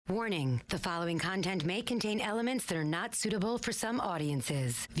Warning, the following content may contain elements that are not suitable for some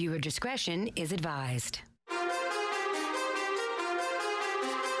audiences. Viewer discretion is advised.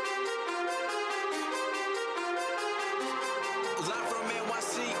 Live from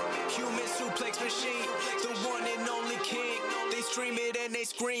NYC, human suplex machine, the one and only king. They stream it and they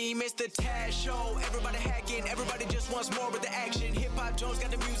scream, it's the Taz Show. Everybody hacking, everybody just wants more with the action. Hip-Hop Jones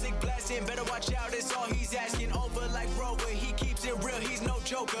got the music blasting, better watch out, it's all he's asking. Over like Rover, he keeps it real, he's no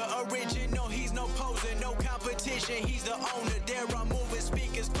joker. Original, he's no poser, no competition, he's the owner. There I'm moving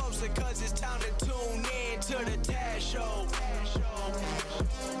speakers closer, cause it's time to tune in to the Taz Show.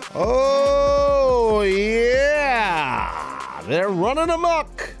 Oh, yeah. They're running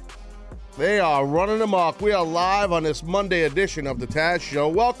amok. They are running amok. We are live on this Monday edition of the Taz Show.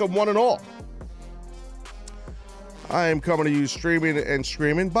 Welcome, one and all. I am coming to you streaming and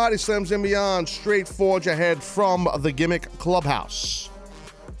screaming. Body slams and beyond. Straight forge ahead from the Gimmick Clubhouse,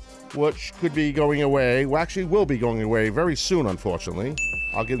 which could be going away. Well, actually will be going away very soon, unfortunately.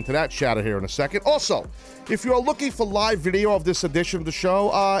 I'll get into that chatter here in a second. Also, if you're looking for live video of this edition of the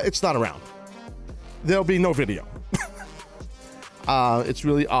show, it's not around. There'll be no video. It's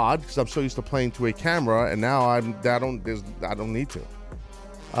really odd because I'm so used to playing to a camera, and now I don't need to.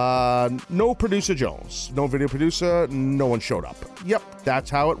 No producer Jones, no video producer, no one showed up. Yep, that's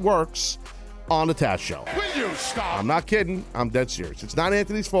how it works on the Taz Show. Will you stop? I'm not kidding. I'm dead serious. It's not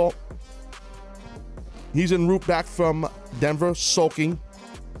Anthony's fault. He's en route back from Denver, sulking.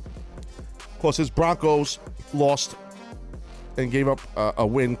 Of course, his Broncos lost and gave up a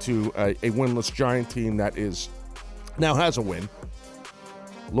win to a winless Giant team that now has a win.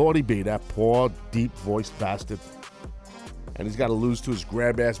 Lordy B, that poor, deep-voiced bastard. And he's got to lose to his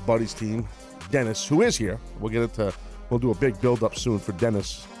grab-ass buddies team, Dennis, who is here. We'll do a big build-up soon for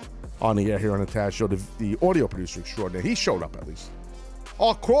Dennis on the air here on the Taz Show, the audio producer extraordinaire. He showed up, at least.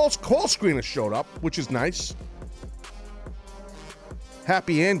 Our call screener showed up, which is nice.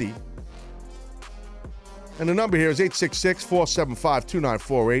 Happy Andy. And the number here is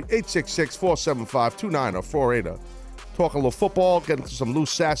 866-475-2948, 866-475-2948. Talk a little football, get into some Lou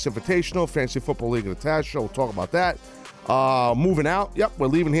Sass Invitational, Fantasy Football League of the Taz Show. We'll talk about that. Moving out. Yep, we're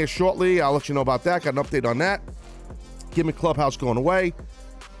leaving here shortly. I'll let you know about that. Got an update on that. Gimmick Clubhouse going away.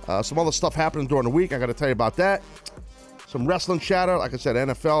 Some other stuff happening during the week. I got to tell you about that. Some wrestling chatter. Like I said,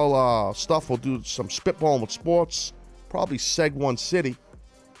 NFL stuff. We'll do some spitballing with sports. Probably Seg One City.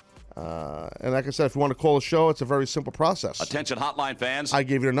 And like I said, if you want to call the show, it's a very simple process. Attention hotline fans. I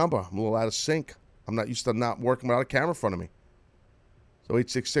gave you the number. I'm a little out of sync. I'm not used to not working without a camera in front of me. So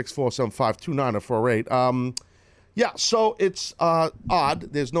 866-475-2948. Yeah, so it's odd.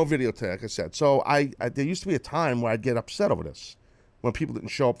 There's no video today, like I said. So there used to be a time where I'd get upset over this when people didn't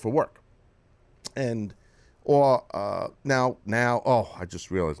show up for work. Now, I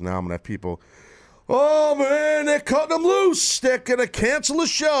just realized now I'm going to have people, oh, man, they're cutting them loose. They're going to cancel the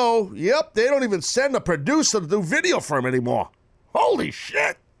show. Yep, they don't even send a producer to do video for them anymore. Holy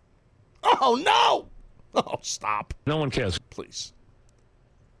shit. Oh, no. Oh, stop. No one cares. Please.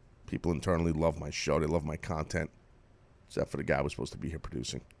 People internally love my show. They love my content. Except for the guy who was supposed to be here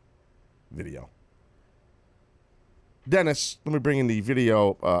producing video. Dennis, let me bring in the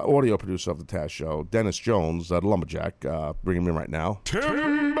video audio producer of the Taz Show, Dennis Jones, the Lumberjack. Bring him in right now.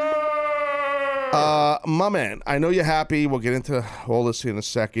 Timber! My man, I know you're happy. We'll get into all this in a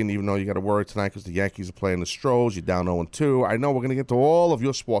second, even though you got to worry tonight because the Yankees are playing the Stros. You're down 0-2. I know we're going to get to all of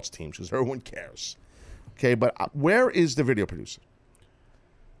your sports teams because everyone cares. Okay, but where is the video producer?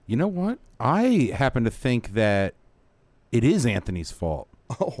 You know what? I happen to think that it is Anthony's fault.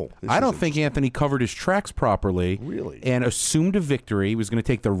 Oh, I don't think Anthony covered his tracks properly. Really? And assumed a victory. He was going to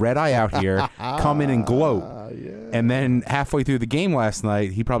take the red eye out here, come in and gloat. Yeah. And then halfway through the game last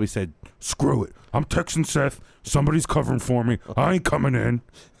night, he probably said, screw it. I'm texting Seth. Somebody's covering for me. I ain't coming in.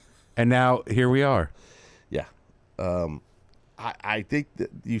 And now here we are. Yeah. I think that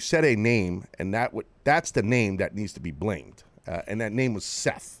you said a name, and that's the name that needs to be blamed. And that name was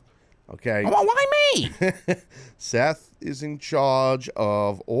Seth. Okay. Well, why me? Seth is in charge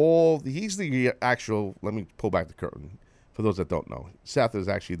of all. He's the actual. Let me pull back the curtain for those that don't know. Seth is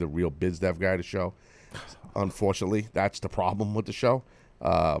actually the real biz dev guy of the show. Unfortunately, that's the problem with the show.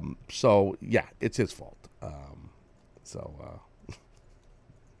 So yeah, it's his fault.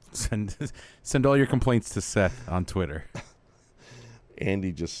 Send all your complaints to Seth on Twitter.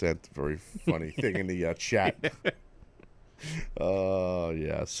 Andy just sent a very funny thing in the chat. Oh,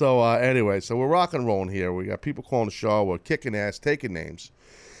 yeah. So, anyway, so we're rock and rolling here. We got people calling the show. We're kicking ass, taking names.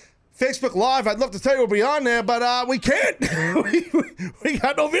 Facebook Live, I'd love to tell you we'll be on there, but we can't. we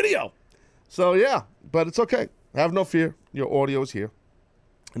got no video. So, yeah, but it's okay. Have no fear. Your audio is here.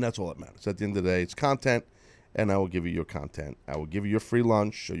 And that's all that matters. At the end of the day, it's content, and I will give you your content. I will give you your free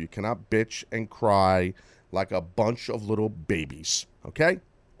lunch so you cannot bitch and cry like a bunch of little babies, okay?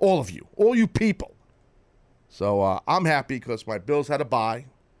 All of you, all you people. So I'm happy because my Bills had a bye.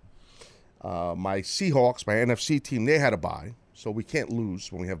 My Seahawks, my NFC team, they had a bye, so we can't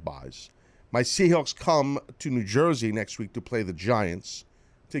lose when we have byes. My Seahawks come to New Jersey next week to play the Giants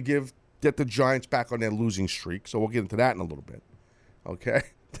to get the Giants back on their losing streak, so we'll get into that in a little bit, okay?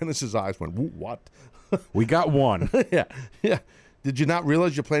 Dennis's eyes went, what? We got one. Yeah. Did you not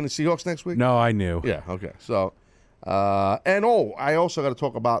realize you're playing the Seahawks next week? No, I knew. Yeah, okay. So, I also got to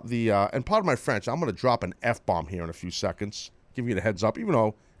talk about and part of my French, I'm going to drop an F-bomb here in a few seconds, give you the heads up, even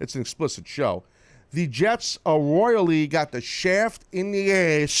though it's an explicit show. The Jets royally got the shaft in the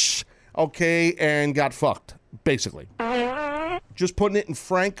ass, okay, and got fucked, basically. Just putting it in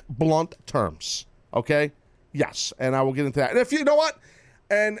frank, blunt terms, okay? Yes, and I will get into that. And if you know what?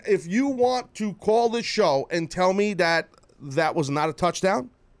 And if you want to call this show and tell me that was not a touchdown,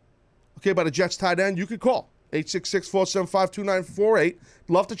 okay, by the Jets tight end, you could call 866-475-2948.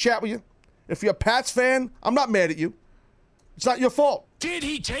 Love to chat with you. If you're a Pats fan, I'm not mad at you. It's not your fault. Did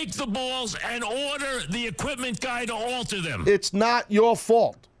he take the balls and order the equipment guy to alter them? It's not your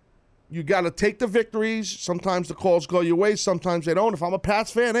fault. You got to take the victories. Sometimes the calls go your way. Sometimes they don't. If I'm a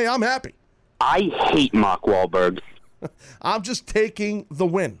Pats fan, hey, I'm happy. I hate Mark Wahlberg. I'm just taking the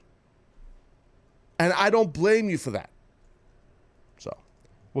win. And I don't blame you for that. So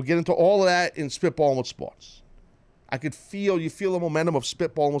we'll get into all of that in Spitballing with Sports. I could feel the momentum of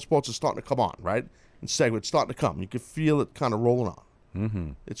Spitballing with Sports is starting to come on, right? And segue, it's starting to come. You could feel it kind of rolling on.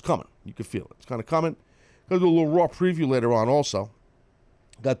 Mm-hmm. It's coming. You can feel it. It's kind of coming. Going to do a little Raw preview later on also.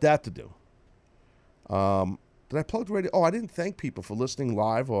 Got that to do. Did I plug the radio? Oh, I didn't thank people for listening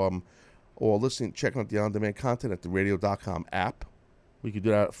live or listening, checking out the on-demand content at the radio.com app. We could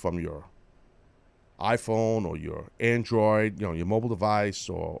do that from your iPhone or your Android, your mobile device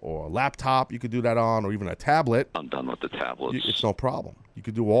or laptop. You could do that on, or even a tablet. I'm done with the tablets. It's no problem. You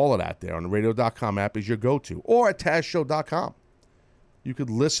could do all of that there on the radio.com app is your go-to, or at TazShow.com. You could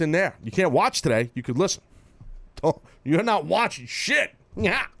listen there. You can't watch today. You could listen. You're not watching shit.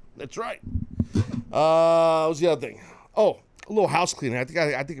 Yeah, that's right. What was the other thing? Oh, a little house cleaning. I think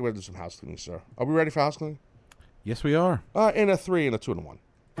we're going to do some house cleaning, sir. Are we ready for house cleaning? Yes, we are. In a 3 and a 2 and a 1.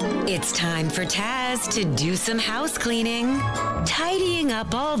 It's time for Taz to do some house cleaning, tidying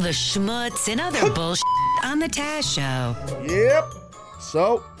up all the schmutz and other bullshit on the Taz Show. Yep.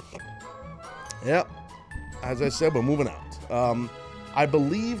 So, as I said, we're moving out. I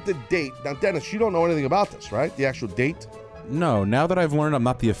believe the date. Now, Dennis, you don't know anything about this, right? The actual date? No, now that I've learned I'm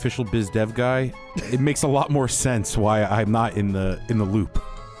not the official biz dev guy, it makes a lot more sense why I'm not in the loop.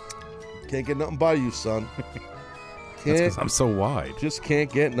 Can't get nothing by you, son. That's because I'm so wide. Just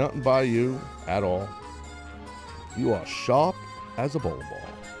can't get nothing by you at all. You are sharp as a bowling ball.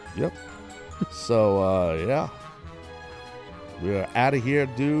 Yep. So, yeah. We're out of here,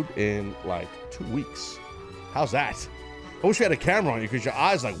 dude, in like 2 weeks. How's that? I wish we had a camera on you because your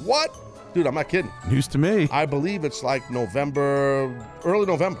eyes like, what? Dude, I'm not kidding. News to me. I believe it's like November, early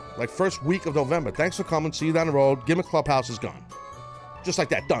November, like first week of November. Thanks for coming. See you down the road. Gimmick Clubhouse is gone. Just like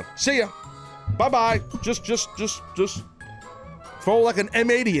that. Done. See ya. Bye-bye. Just throw like an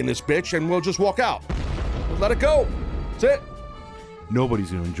M80 in this bitch and we'll just walk out. We'll let it go. That's it.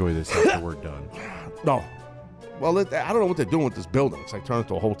 Nobody's going to enjoy this after we're done. No. Well, I don't know what they're doing with this building. It's like turning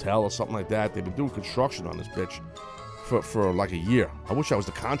into a hotel or something like that. They've been doing construction on this bitch for like a year. I wish I was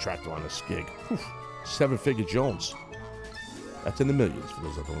the contractor on this gig. Whew. 7-figure Jones. That's in the millions for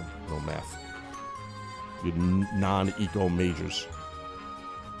those that don't know math. You non-eco majors.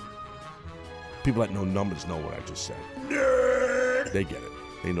 People that know numbers know what I just said. Nerd! They get it.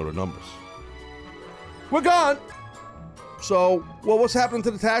 They know the numbers. We're gone. So, well, what's happening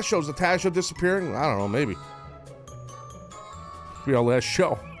to the Taz show? Is the Taz show disappearing? I don't know, maybe. Be our last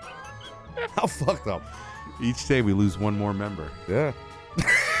show. How fucked up. Each day we lose one more member. Yeah.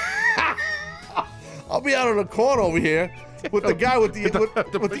 I'll be out in the corner over here with the guy with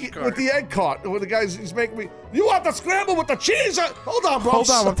the egg cart. With the guy, he's making me. You want the scramble with the cheese? Hold on, bro. Hold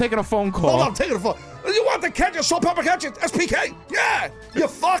on, I'm taking a phone call. Hold on, I'm taking a phone. You want the ketchup, salt, pepper ketchup, SPK? Yeah. You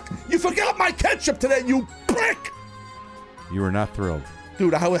fuck. You forgot my ketchup today, you prick. You were not thrilled.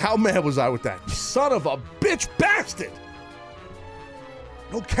 Dude, how mad was I with that? Son of a bitch bastard.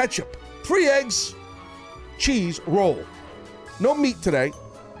 No ketchup. 3 eggs. Cheese roll. No meat today.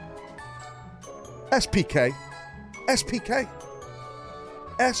 SPK. SPK.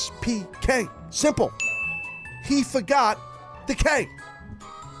 SPK. Simple. He forgot the K.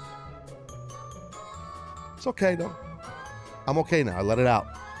 It's okay, though. I'm okay now. I let it out.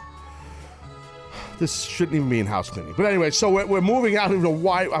 This shouldn't even be in house cleaning. But anyway, so we're moving out. I don't even know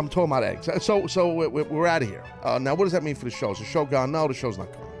why I'm talking about eggs. So we're out of here. Now, what does that mean for the show? Is the show gone? No, the show's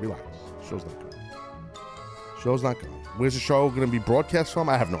not gone. Relax. The show's not gone. Show's not gone. Where's the show going to be broadcast from?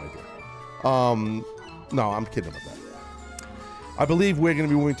 I have no idea. No, I'm kidding about that. I believe we're going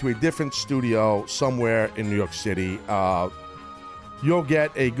to be moving to a different studio somewhere in New York City. You'll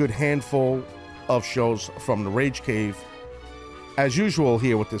get a good handful of shows from the Rage Cave. As usual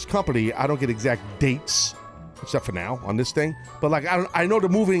here with this company, I don't get exact dates, except for now on this thing. But like, I know the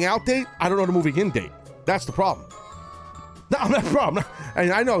moving out date. I don't know the moving in date. That's the problem. No, that's the problem.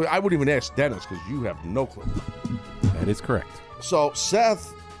 And I know I wouldn't even ask Dennis because you have no clue. That is correct. So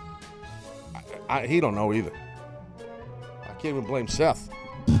Seth, he don't know either. I can't even blame Seth.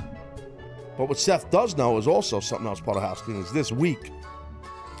 But what Seth does know is also something else part of house cleaning. Is this week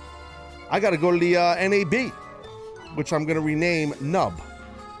I got to go to the NAB, which I'm going to rename NUB,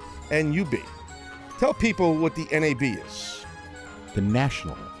 N-U-B. Tell people what the NAB is. The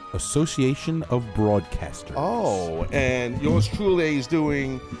National Association of Broadcasters. Oh, and yours truly is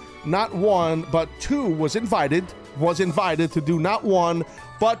doing not one, but two, was invited to do not one,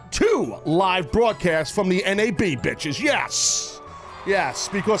 but two live broadcasts from the NAB, bitches. Yes,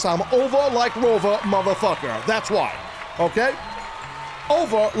 because I'm over like Rover, motherfucker. That's why, okay?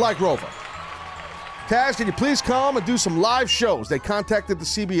 Over like Rover. Taz, can you please come and do some live shows? They contacted the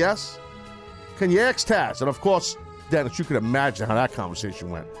CBS. Can you ask Taz? And of course, Dennis, you can imagine how that conversation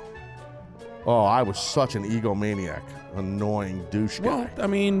went. Oh, I was such an egomaniac, annoying douche guy. Well, I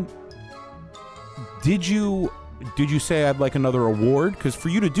mean, did you say I'd like another award? Because for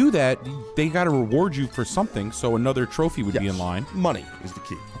you to do that, they got to reward you for something, so another trophy would be in line. Money is the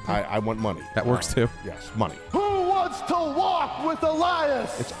key. I want money. That works too. Yes, money. Who wants to walk with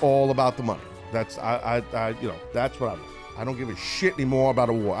Elias? It's all about the money. That's that's what I want. I don't give a shit anymore about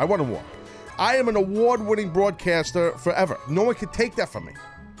award. I want an award. I am an award-winning broadcaster forever. No one can take that from me.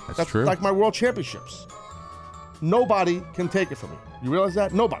 That's true. Like my world championships. Nobody can take it from me. You realize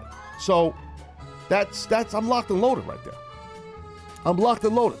that? Nobody. So that's I'm locked and loaded right there. I'm locked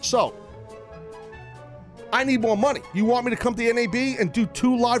and loaded. So I need more money. You want me to come to the NAB and do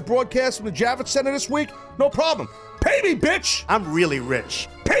 2 live broadcasts from the Javits Center this week? No problem. Pay me, bitch. I'm really rich.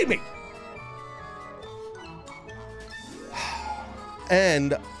 Pay me.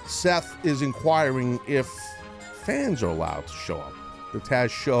 And Seth is inquiring if fans are allowed to show up. The Taz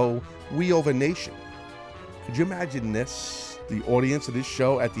Show, We Over Nation. Could you imagine this? The audience of this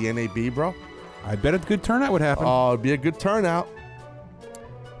show at the NAB, bro? I bet a good turnout would happen. Oh, it'd be a good turnout.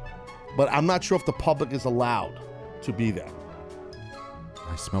 But I'm not sure if the public is allowed to be there.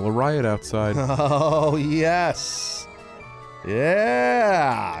 I smell a riot outside. Oh, yes.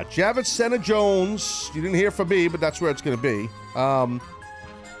 Yeah. Javits Center Jones. You didn't hear from me, but that's where it's going to be.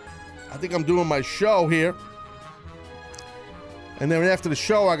 I think I'm doing my show here. And then after the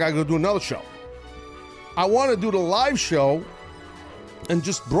show, I got to go do another show. I want to do the live show and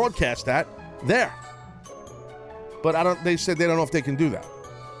just broadcast that there. But they said they don't know if they can do that.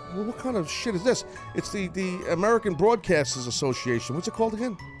 Well, what kind of shit is this? It's the American Broadcasters Association. What's it called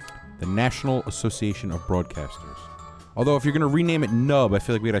again? The National Association of Broadcasters. Although if you're going to rename it NUB, I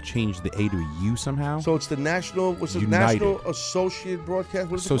feel like we got to change the A to a U somehow. So it's the National, what's it? United. National Associated Broadcast?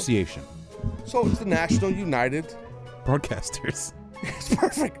 What is Association. It so it's the National United Broadcasters. It's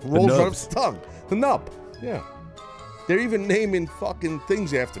perfect. Rolls right off the tongue. The NUB. Yeah. They're even naming fucking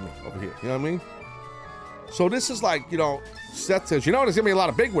things after me over here. You know what I mean? So this is like, Seth says, there's going to be a lot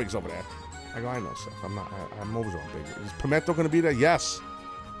of bigwigs over there. I go, I know, Seth. I'm always on bigwigs. Is Pimento going to be there? Yes.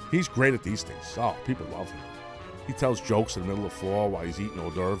 He's great at these things. Oh, people love him. He tells jokes in the middle of the floor while he's eating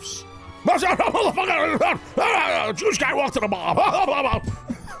hors d'oeuvres. Jewish guy walked to the bar.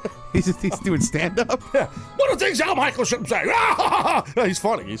 He's doing stand-up? Yeah. What are things Al Michael shouldn't say? He's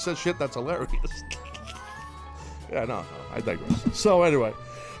funny. He says shit that's hilarious. Yeah, no, I digress. So anyway.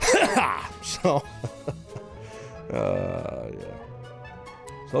 So, yeah.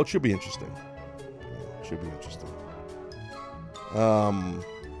 So it should be interesting.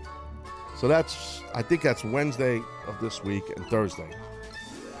 So I think that's Wednesday of this week and Thursday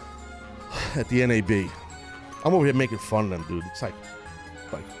at the NAB. I'm over here making fun of them, dude. It's like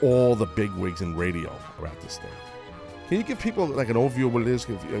all the big wigs in radio are at this thing. Can you give people like an overview of what it is?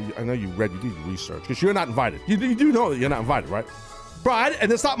 I know you do your research because you're not invited. You do know that you're not invited, right? Bro,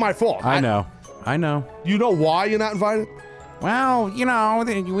 and it's not my fault. I know. You know why you're not invited? Well, we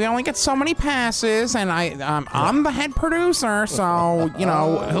only get so many passes, and I'm the head producer, so,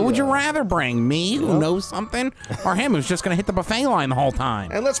 who would you rather bring? Me, who knows something, or him, who's just going to hit the buffet line the whole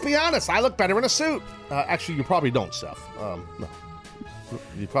time? And let's be honest, I look better in a suit. Actually, you probably don't, Seth. No.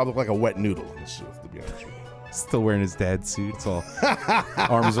 You probably look like a wet noodle in the suit, to be honest with you. Still wearing his dad's suit. It's all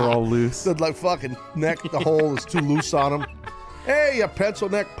arms are all loose. The like fucking neck, the hole is too loose on him. Hey, you pencil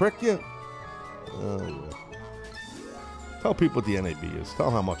neck prick you. Oh, yeah. Tell people what the NAB is. Tell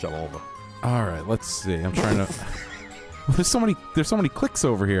them how much I'm over. All right, let's see. I'm trying to. There's so many clicks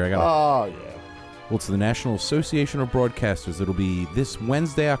over here. I got. Oh yeah. Well, it's the National Association of Broadcasters. It'll be this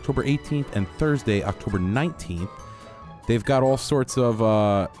Wednesday, October 18th, and Thursday, October 19th. They've got all sorts of.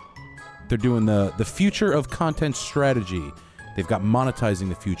 They're doing the future of content strategy. They've got monetizing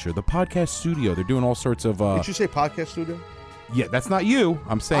the future. The podcast studio. They're doing all sorts of. Did you say podcast studio? Yeah, that's not you.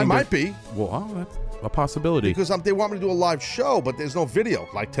 I'm saying I might be. Well, that's a possibility. Because they want me to do a live show, but there's no video.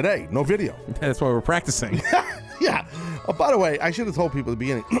 Like today, no video. That's why we're practicing. Yeah. Oh, by the way, I should have told people at the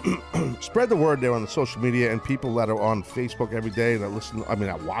beginning. Spread the word there on the social media and people that are on Facebook every day that listen. I mean,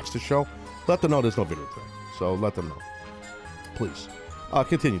 that watch the show. Let them know there's no video today. So let them know, please.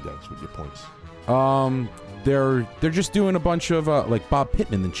 Continue, Dennis, with your points. They're just doing a bunch of like Bob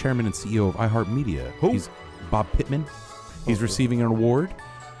Pittman, the chairman and CEO of iHeartMedia. Who? He's Bob Pittman. He's receiving an award.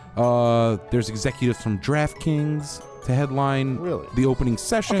 There's executives from DraftKings to headline the opening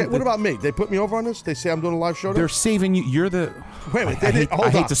session. Okay, what about me? They put me over on this? They say I'm doing a live show? They're saving you. You're the. Wait a minute. I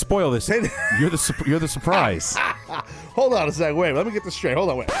hate to spoil this. You're the surprise. Hold on a second. Wait, let me get this straight. Hold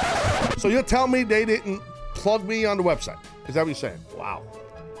on, wait. So you're telling me they didn't plug me on the website? Is that what you're saying? Wow.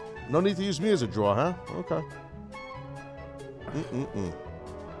 No need to use me as a draw, huh? Okay.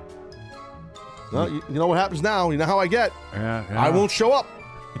 No, you know what happens now? You know how I get. Yeah. I won't show up.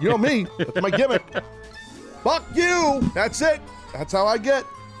 You know me. That's my gimmick. Fuck you. That's it. That's how I get.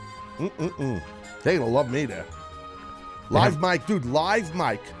 They gonna love me there. Live mic, dude. Live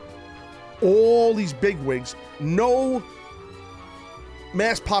mic. All these bigwigs. No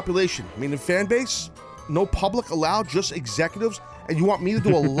mass population. I mean, the fan base. No public allowed. Just executives. And you want me to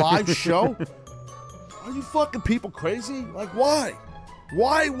do a live show? Are you fucking people crazy? Like, why?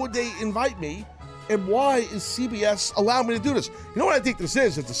 Why would they invite me? And why is CBS allowing me to do this? You know what I think this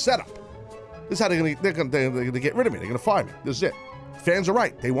is? It's a setup. This is how they're gonna get rid of me. They're gonna fire me. This is it. Fans are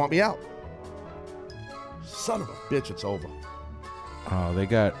right. They want me out. Son of a bitch, it's over. Oh, they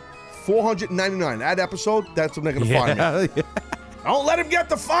got $499. That episode, that's when they're gonna fire me. Yeah. Don't let him get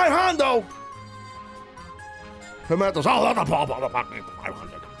the $500. Pimentos, oh, let him get the $500.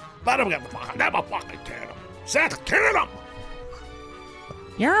 Let him get the $500. Never fucking can him. Seth, can him.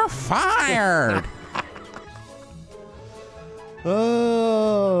 You're fired.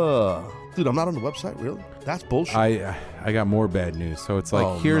 Dude, I'm not on the website, really? That's bullshit. I got more bad news. So it's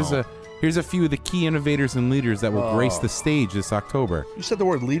like here's a few of the key innovators and leaders that will grace the stage this October. You said the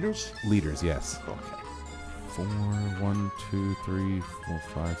word leaders? Leaders, yes. Okay. 4, 1, 2, 3, 4,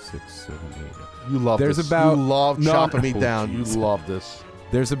 5, 6, 7, 8. You love There's this. about You love chopping me oh, down. geez. You love this.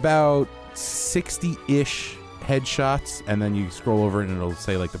 There's about 60-ish headshots, and then you scroll over and it'll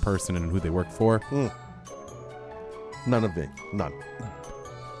say like the person and who they work for. None of me. None.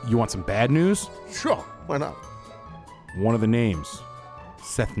 You want some bad news? Sure. Why not? One of the names,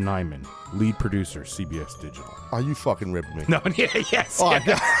 Seth Nyman, lead producer, CBS Digital. Are you fucking ripping me? No, yes. Oh,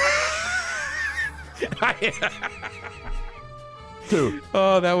 yeah. Dude.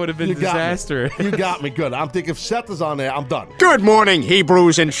 Oh, that would have been You got me. disaster. You got me good. I'm thinking if Seth is on there, I'm done. Good morning,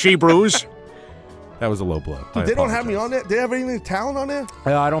 Hebrews and Shebrews. That was a low blow. Dude, they don't have me on there? They have any talent on there?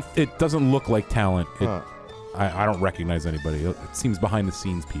 I don't. It doesn't look like talent. I don't recognize anybody. It seems behind the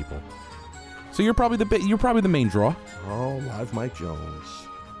scenes people. So you're probably the main draw. Oh, live Mike Jones.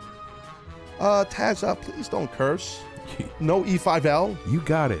 Taz, please don't curse. No E5L. You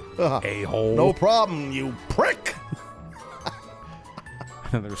got it. A-hole. No problem, you prick.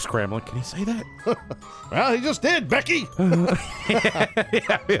 And they're scrambling. Can you say that? Well, he just did, Becky.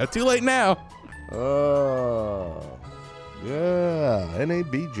 yeah, too late now. Yeah,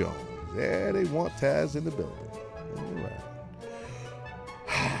 NAB Jones. Yeah, they want Taz in the building. All right.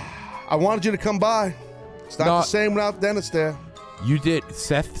 I wanted you to come by. It's not the same without Dennis there. You did.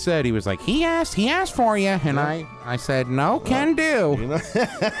 Seth said he was like, He asked for you, and I said, no, can do. You know?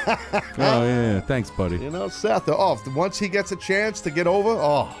 oh yeah, thanks, buddy. You know, Seth, once he gets a chance to get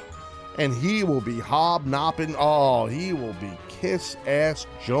over, and he will be hobnobbing, he will be kiss-ass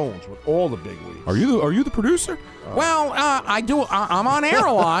Jones with all the big wigs. Are you the producer? Well, I do. I'm on air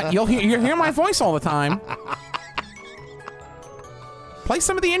a lot. You hear my voice all the time. Play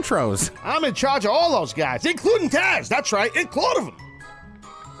some of the intros. I'm in charge of all those guys, including Taz. That's right, including him.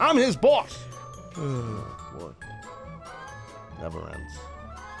 I'm his boss. Boy. Never ends.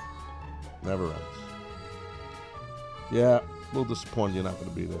 Never ends. Yeah, a little disappointed you're not going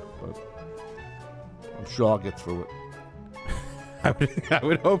to be there, but I'm sure I'll get through it. I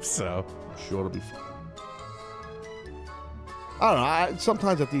would hope so. I'm sure it'll be fun. I don't know.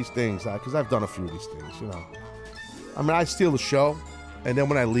 Sometimes at these things, because I've done a few of these things, you know. I mean, I steal the show, and then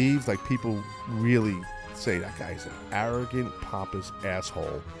when I leave, like, people really say that guy's an arrogant, pompous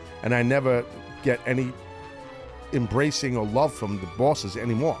asshole, and I never get any embracing or love from the bosses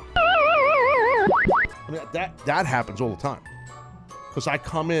anymore. I mean, that happens all the time. Because I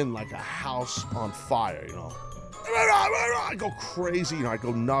come in like a house on fire, you know. I go crazy, you know, I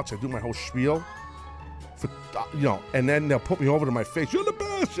go nuts, I do my whole spiel. You know, and then they'll put me over to my face. You're the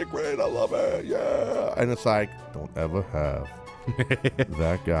best, you're great, I love it, yeah. And it's like, don't ever have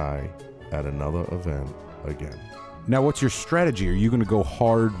that guy at another event again. Now, what's your strategy? Are you going to go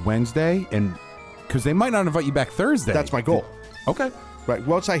hard Wednesday? And because they might not invite you back Thursday. That's my goal. Okay. Right.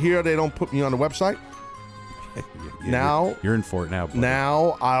 Once I hear they don't put me on the website, now you're in for it now. Buddy.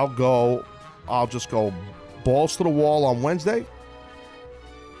 Now I'll just go balls to the wall on Wednesday.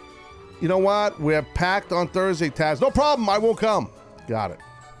 You know what? We're packed on Thursday, Taz. No problem. I won't come. Got it.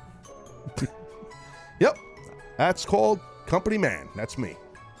 Yep. That's called company man. That's me.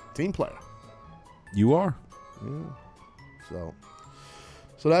 Team player. You are. Yeah.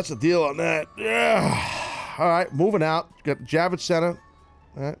 So that's the deal on that. Yeah. All right. Moving out. Got the Javits Center.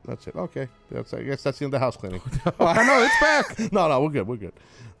 All right. That's it. Okay. I guess that's the end of the house cleaning. I know. It's back. No, we're good. We're good.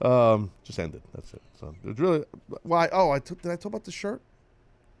 Just ended. That's it. So it's really why. Oh, did I talk about the shirt?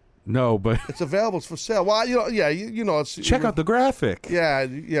 No, but it's available. It's for sale. Well, you know. Check out the graphic. Yeah.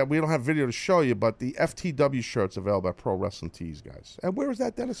 We don't have video to show you, but the FTW shirt's available at Pro Wrestling Tees, guys. And where is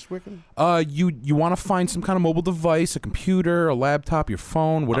that, Dennis Wicken? You want to find some kind of mobile device, a computer, a laptop, your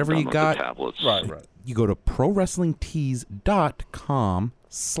phone, whatever you got. Tablets. Right. You go to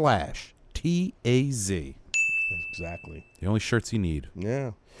prowrestlingtees.com/TAZ. Exactly. The only shirts you need.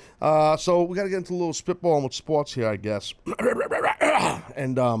 Yeah. So we got to get into a little spitballing with sports here, I guess,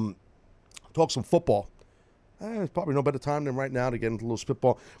 and talk some football. There's probably no better time than right now to get into a little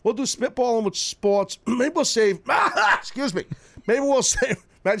spitball. We'll do spitballing with sports. Maybe we'll save. Excuse me. Maybe we'll save.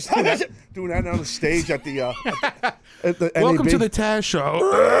 Imagine doing that on the stage at the Welcome NAB. to the Taz Show.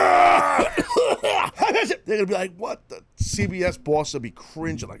 They're gonna be like, "What?" The CBS boss will be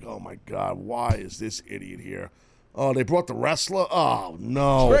cringing, like, "Oh my God, why is this idiot here?" Oh, they brought the wrestler. Oh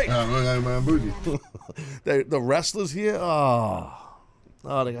no! The wrestlers here. Oh,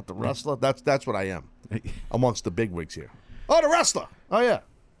 they got the wrestler. That's what I am amongst the bigwigs here. Oh, the wrestler. Oh yeah.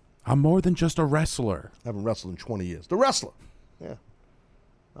 I'm more than just a wrestler. I haven't wrestled in 20 years. The wrestler. Yeah.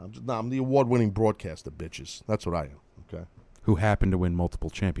 I'm the award-winning broadcaster, bitches. That's what I am. Okay. Who happened to win multiple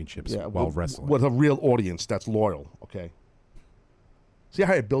championships while wrestling. With a real audience that's loyal. Okay. See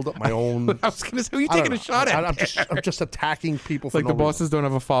how I build up my own. I was going to say, who are you taking a shot at? I'm just attacking people for like no the bosses reason. don't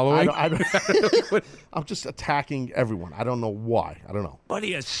have a following? I'm just attacking everyone. I don't know why. I don't know.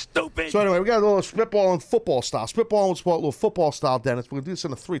 Buddy is stupid. So anyway, we got a little spitball and football style. Spitball and sport, a little football style, Dennis. We're going to do this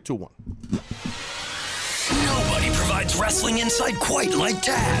in a 3, 2, 1. Nobody provides wrestling insight quite like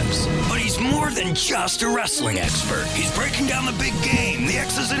Taz. But he's more than just a wrestling expert. He's breaking down the big game, the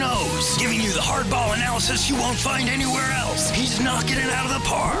X's and O's, giving you the hardball analysis you won't find anywhere else. He's knocking it out of the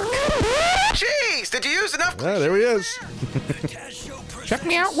park. Jeez, did you use enough? Yeah, there he is. Check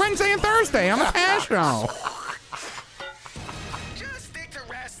me out Wednesday and Thursday on the Taz Show. Just stick to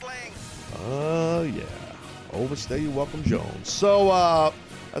wrestling. Oh, yeah. Overstay your welcome, Jones. So,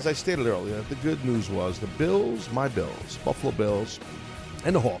 as I stated earlier, the good news was the Bills, my Bills, Buffalo Bills,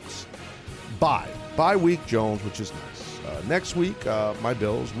 and the Hawks, bye week, Jones, which is nice. Next week, my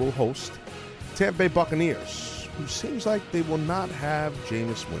Bills will host Tampa Bay Buccaneers, who seems like they will not have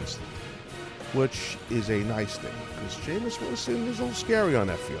Jameis Winston, which is a nice thing, because Jameis Winston is a little scary on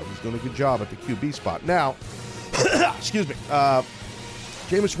that field. He's doing a good job at the QB spot. Now, excuse me,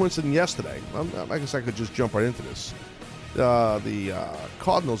 Jameis Winston yesterday, I guess I could just jump right into this. The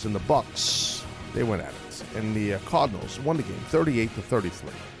Cardinals and the Bucks, they went at it, and the Cardinals won the game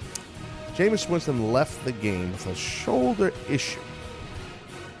 38-33. Jameis Winston left the game with a shoulder issue.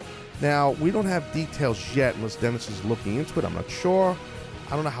 Now, we don't have details yet unless Dennis is looking into it. I'm not sure.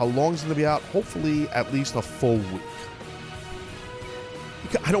 I don't know how long he's going to be out. Hopefully at least a full week.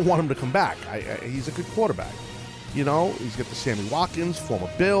 I don't want him to come back. He's a good quarterback. You know, he's got the Sammy Watkins, former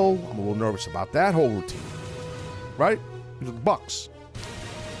Bill. I'm a little nervous about that whole routine. Right? He's with the Bucks.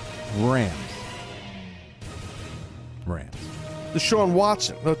 Rams. Deshaun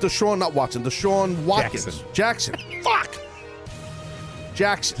Watson. No, not Watson. Deshaun Watkins. Jackson. Fuck!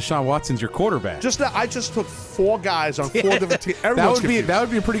 Jackson. Deshaun Watson's your quarterback. I just took 4 guys on 4 different teams. That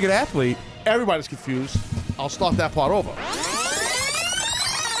would be a pretty good athlete. Everybody's confused. I'll start that part over.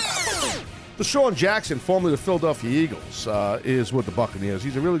 Deshaun Jackson, formerly the Philadelphia Eagles, is with the Buccaneers.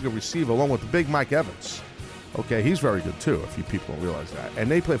 He's a really good receiver, along with the big Mike Evans. Okay, he's very good, too, if you people don't realize that.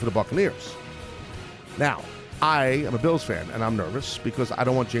 And they play for the Buccaneers. Now, I am a Bills fan, and I'm nervous because I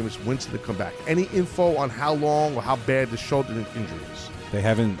don't want Jameis Winston to come back. Any info on how long or how bad the shoulder injury is? They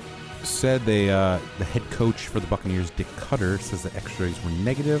haven't said. The head coach for the Buccaneers, Dick Cutter, says the x-rays were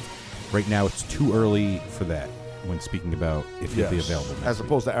negative. Right now, it's too early for that when speaking about if he'll be available next as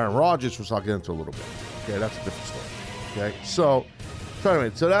opposed to Aaron Rodgers, which I'll get into a little bit. Okay, that's a different story. Okay, so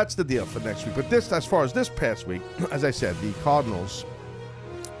anyway, so that's the deal for next week. But this, as far as this past week, as I said, the Cardinals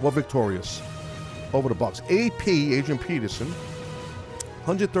were victorious over the Bucs. AP, Adrian Peterson,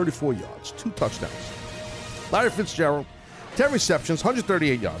 134 yards, 2 touchdowns. Larry Fitzgerald, 10 receptions,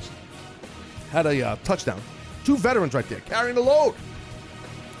 138 yards. Had a touchdown. 2 veterans right there carrying the load.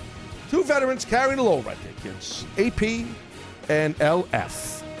 2 veterans carrying the load right there, kids. AP and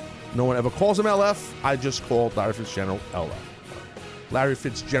LF. No one ever calls him LF. I just called Larry Fitzgerald LF. Larry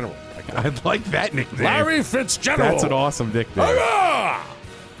Fitzgerald. I like that nickname. Larry Fitzgerald. That's an awesome nickname.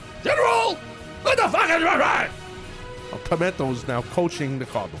 General! What the fuck is right? Pimento's now coaching the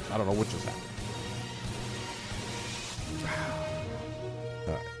Cardinals. I don't know which is happening.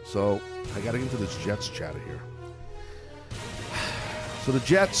 All right, so I got to get into this Jets chatter here. So the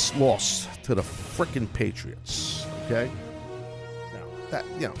Jets lost to the frickin' Patriots, okay? Now, that,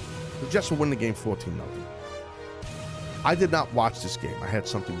 the Jets will win the game 14-0. I did not watch this game. I had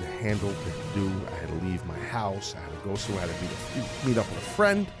something to handle, to do. I had to leave my house. I had to go somewhere. I had to meet up with a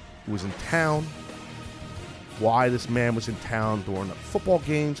friend who was in town. Why this man was in town during the football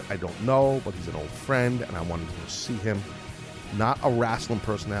games, I don't know, but he's an old friend, and I wanted to go see him. Not a wrestling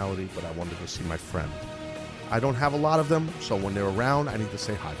personality, but I wanted to go see my friend. I don't have a lot of them, so when they're around, I need to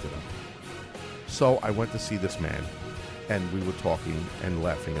say hi to them. So I went to see this man, and we were talking and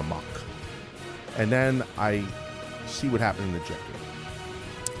laughing amok. And then I see what happened in the Jet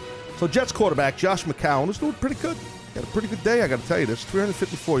game. So Jets quarterback Josh McCown is doing pretty good. He had a pretty good day, I got to tell you this.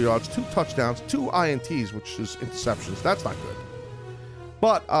 354 yards, 2 touchdowns, 2 INTs, which is interceptions. That's not good.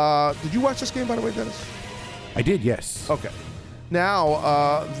 But did you watch this game, by the way, Dennis? I did, yes. Okay.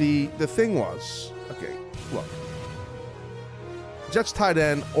 Now, the thing was, okay, look. Jets tight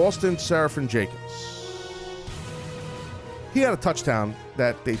end Austin Seraphin Jenkins. He had a touchdown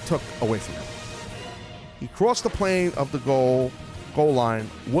that they took away from him. He crossed the plane of the goal line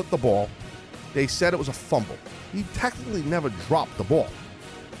with the ball. They said it was a fumble. He technically never dropped the ball.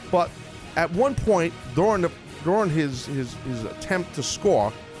 But at one point during his attempt to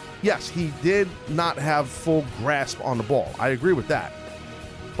score, yes, he did not have full grasp on the ball. I agree with that.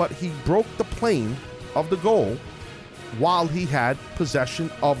 But he broke the plane of the goal while he had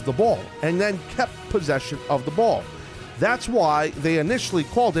possession of the ball and then kept possession of the ball. That's why they initially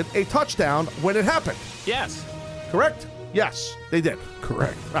called it a touchdown when it happened. Yes. Correct? Yes, they did.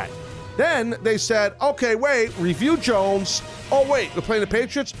 Correct. Right. Then they said, okay, wait, review Jones. Oh, wait, we're playing the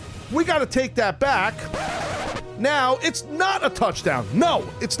Patriots? We got to take that back. Now, it's not a touchdown. No,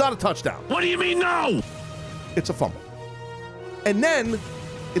 it's not a touchdown. What do you mean, no? It's a fumble. And then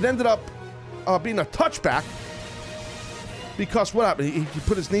it ended up being a touchback because what happened? He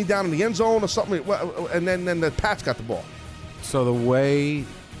put his knee down in the end zone or something, and then the Pats got the ball. So the way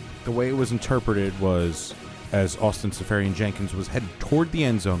it was interpreted was as Austin Seraphin Jenkins was headed toward the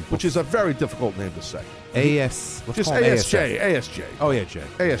end zone. Which is a very difficult name to say. Let's just call him ASJ. Oh, yeah, J.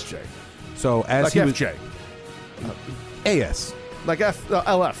 ASJ. So as like he FJ. AS. Like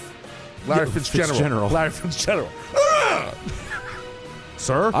LF. Larry Fitzgerald. Larry Fitzgerald.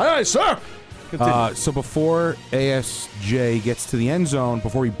 Sir? Aye, sir. So before ASJ gets to the end zone,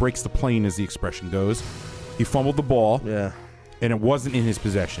 before he breaks the plane, as the expression goes, he fumbled the ball. Yeah. And it wasn't in his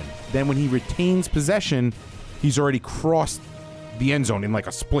possession. Then when he retains possession, he's already crossed the end zone in like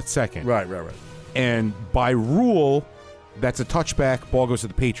a split second. Right. And by rule, that's a touchback. Ball goes to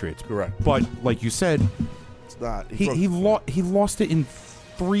the Patriots. Correct. But like you said, it's not. He lost it in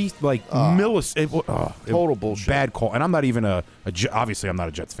 3 milliseconds. Total bullshit. Bad call. And I'm not even obviously I'm not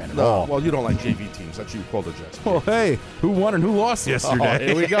a Jets fan at all. Well, you don't like JV teams. That's you call the Jets. Well, hey, who won and who lost yesterday?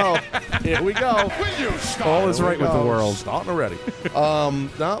 Here we go. All is right with the world. Starting already.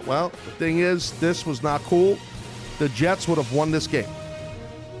 No, well, the thing is, this was not cool. The Jets would have won this game.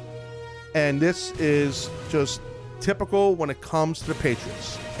 And this is just typical when it comes to the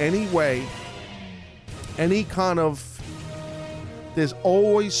Patriots. There's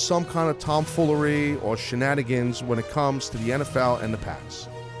always some kind of tomfoolery or shenanigans when it comes to the NFL and the Pats.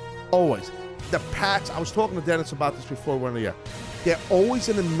 Always. The Pats, I was talking to Dennis about this before we went on the air. They're always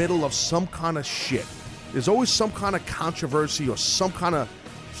in the middle of some kind of shit. There's always some kind of controversy or some kind of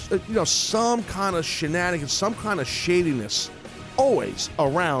some kind of shenanigans, some kind of shadiness always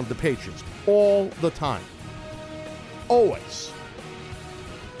around the Patriots. All the time. Always.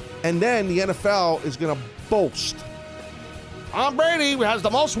 And then the NFL is going to boast. Tom Brady has the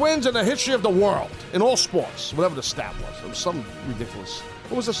most wins in the history of the world in all sports, whatever the stat was. It was some ridiculous.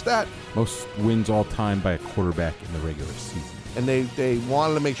 What was the stat? Most wins all time by a quarterback in the regular season. And they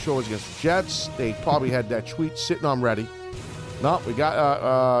wanted to make sure it was against the Jets. They probably had that tweet sitting on ready. No, we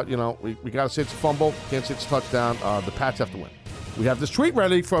got, we got to say it's a fumble. Can't say it's a touchdown. The Pats have to win. We have this tweet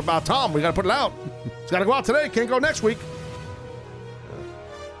ready for about Tom. We got to put it out. It's got to go out today. Can't go next week.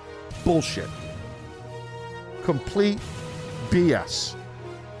 Bullshit. Complete BS.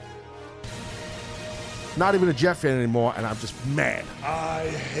 Not even a Jet fan anymore, and I'm just mad. I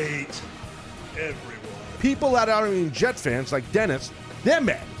hate everyone. People that aren't even Jet fans, like Dennis, they're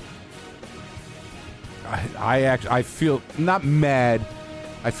mad. I feel not mad.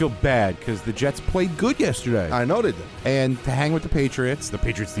 I feel bad because the Jets played good yesterday. I know they did. And to hang with the Patriots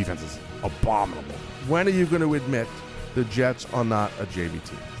defense is abominable. When are you going to admit the Jets are not a JV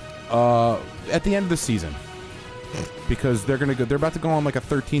team? At the end of the season. Because they're about to go on like a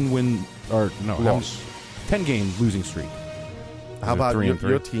 13-win or no loss, 10-game losing streak. How about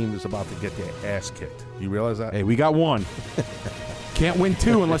your team is about to get their ass kicked? You realize that? Hey, we got one. Can't win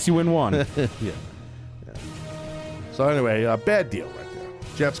two unless you win one. Yeah. So anyway, bad deal right there.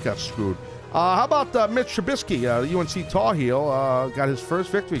 Jets got screwed. How about Mitch Trubisky, UNC Tar Heel, got his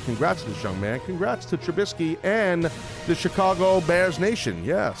first victory. Congrats to this young man. Congrats to Trubisky and the Chicago Bears Nation.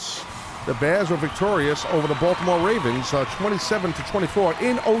 Yes. The Bears were victorious over the Baltimore Ravens, 27-24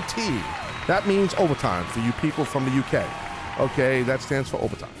 in OT. That means overtime for you people from the UK. Okay, that stands for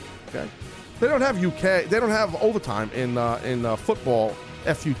overtime. Okay, they don't have UK. They don't have overtime in football.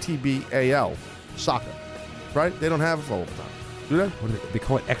 FUTBAL, soccer, right? They don't have overtime. Do they? They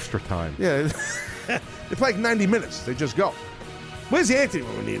call it extra time. Yeah, they play like 90 minutes. They just go. Where's Anthony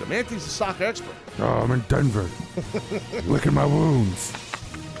when we need him? Anthony's a soccer expert. Oh, I'm in Denver, licking my wounds.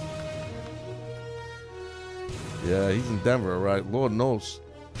 Yeah, he's in Denver, right? Lord knows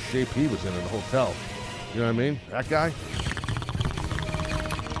the shape he was in the hotel. You know what I mean? That guy.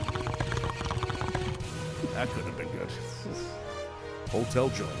 That could have been good. Hotel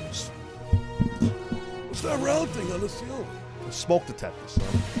Jones. What's that round thing on the ceiling? The smoke detector, son.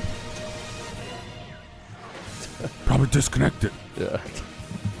 Probably disconnected. Yeah.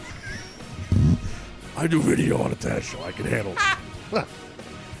 I do video on a Taz Show. I can handle it.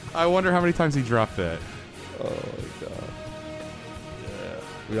 I wonder how many times he dropped that. Oh, my God. Yeah.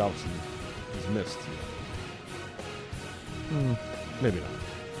 We obviously, he's missed. Maybe not.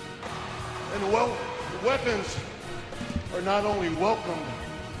 And the weapons are not only welcome,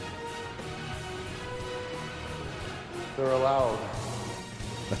 they're allowed.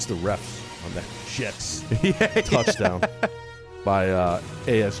 That's the refs on that Jets touchdown by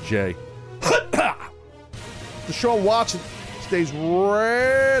ASJ. Deshaun Watson stays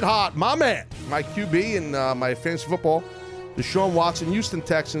red hot. My man, my QB in my fantasy football. Deshaun Watson, Houston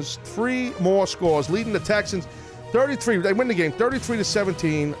Texans, 3 more scores, leading the Texans 33. They win the game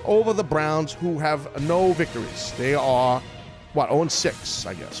 33-17 over the Browns, who have no victories. They are, 0-6,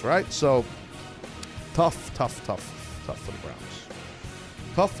 I guess, right? So tough for the Browns.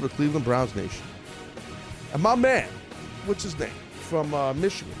 Tough for the Cleveland Browns nation. And my man, what's his name? From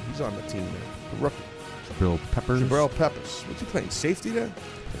Michigan. He's on the team there. The rookie. Jabril Peppers. What's he playing? Safety there?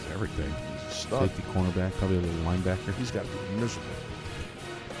 That's everything. He's a stud. Safety, cornerback, probably a little linebacker. He's got to be miserable.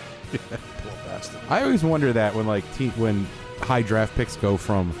 Poor bastard. I always wonder that when when high draft picks go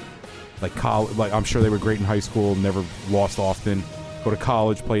from college, I'm sure they were great in high school, never lost often, go to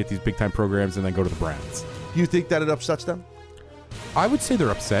college, play at these big time programs, and then go to the Browns. Do you think that it upsets them? I would say they're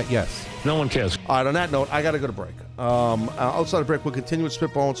upset, yes. No one cares. All right, on that note, I got to go to break. Outside of break, we'll continue with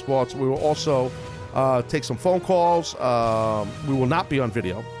Spitball and Sports. We will also take some phone calls. We will not be on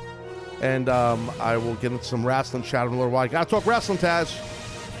video. And I will get into some wrestling chat in a little while. Got to talk wrestling, Taz.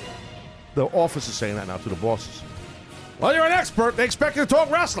 The office is saying that now to the bosses. Well, you're an expert. They expect you to talk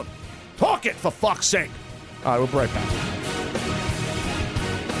wrestling. Talk it, for fuck's sake. All right, we'll be right back.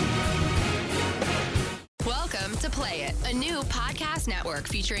 Welcome to Play It, a new podcast network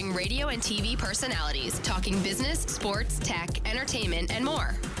featuring radio and TV personalities talking business, sports, tech, entertainment, and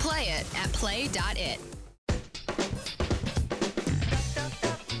more. Play it at play.it.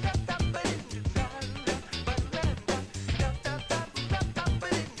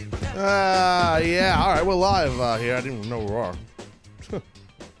 Yeah, all right, we're live here. I didn't even know we were.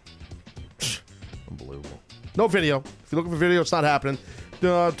 Unbelievable. No video. If you're looking for video, it's not happening.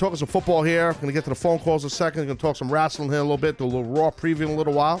 talking some football here. Going to get to the phone calls in a second. Going to talk some wrestling here a little bit. Do a little Raw preview in a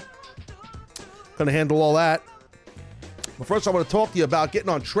little while. Going to handle all that. But first, I want to talk to you about getting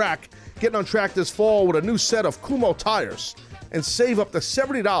on track. Getting on track this fall with a new set of Kumho tires and save up to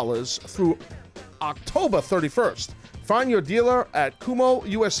 $70 through October 31st. Find your dealer at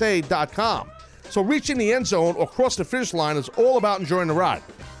KumhoUSA.com. So reaching the end zone or cross the finish line is all about enjoying the ride.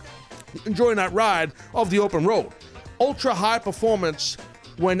 Enjoying that ride of the open road. Ultra high performance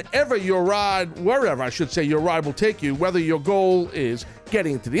wherever your ride will take you, whether your goal is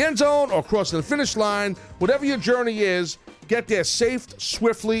getting into the end zone or crossing the finish line, whatever your journey is, get there safe,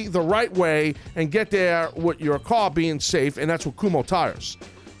 swiftly, the right way, and get there with your car being safe, and that's with Kumho tires.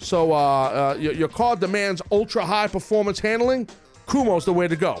 So your car demands ultra high performance handling. Kumho's the way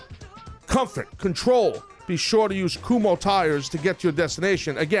to go. Comfort, control. Be sure to use Kumho tires to get to your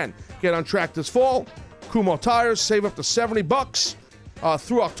destination. Again, get on track this fall. Kumho tires, save up to $70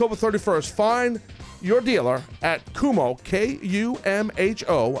 through October 31st. Find your dealer at Kumho,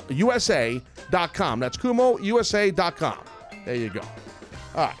 Kumho, USA.com. That's KumhoUSA.com. There you go.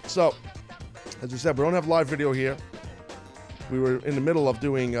 All right, so as we said, we don't have live video here. We were in the middle of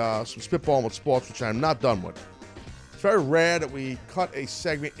doing some spitballing with sports, which I'm not done with. It's very rare that we cut a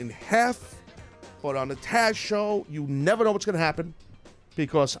segment in half, but on the Taz Show, you never know what's going to happen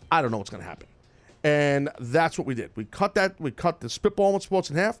because I don't know what's going to happen. And that's what we did. We cut the spitballing with sports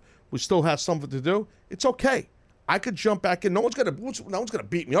in half. We still have something to do. It's okay. I could jump back in. No one's gonna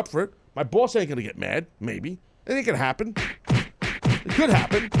beat me up for it. My boss ain't gonna get mad. Maybe it ain't gonna happen. It could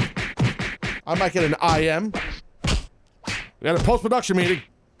happen. I might get an IM. We got a post-production meeting.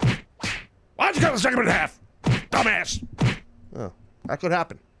 Why'd you cut the segment in half? Dumbass. Oh, that could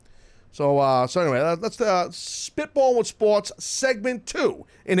happen. So anyway, let's spitball with sports segment 2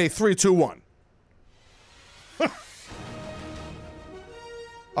 in a 3-2-1.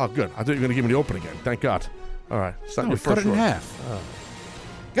 Oh, good. I thought you were going to give me the open again. Thank God. All right. Cut it in half. Oh.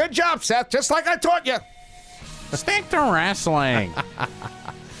 Good job, Seth. Just like I taught you. Stick to wrestling. All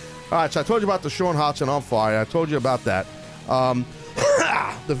right. So I told you about the Sean Hodgson on fire. I told you about that.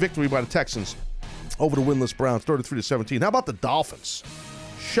 The victory by the Texans over the winless Browns, 33-17. How about the Dolphins?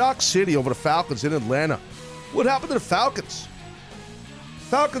 Shock City over the Falcons in Atlanta. What happened to the Falcons?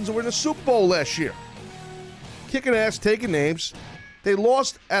 Falcons were in the Super Bowl last year. Kicking ass, taking names. They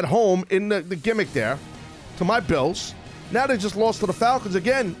lost at home in the gimmick there to my Bills. Now they just lost to the Falcons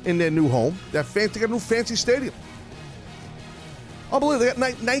again in their new home. They got a new fancy stadium. Unbelievable.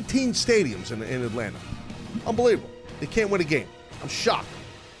 They got 19 stadiums in Atlanta. Unbelievable. They can't win a game. I'm shocked.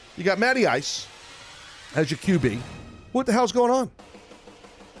 You got Matty Ice as your QB. What the hell's going on?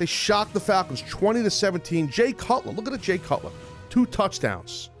 They shocked the Falcons 20-17. Jay Cutler. Look at it, Jay Cutler. 2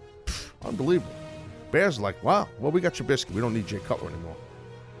 touchdowns. Unbelievable. Bears are like, wow, well, we got Trubisky. We don't need Jay Cutler anymore.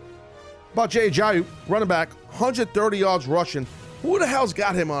 About Jay Ajayi, running back, 130 yards rushing. Who the hell's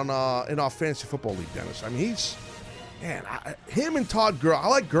got him on in our fantasy football league, Dennis? I mean, him and Todd Gurley. I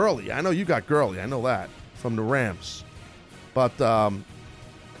like Gurley. I know you got Gurley. I know that from the Rams. But, man,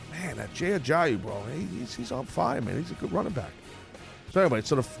 that Jay Ajayi, bro, he's on fire, man. He's a good running back. So anyway,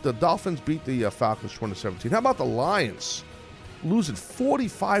 the Dolphins beat the Falcons 20-17. How about the Lions? Losing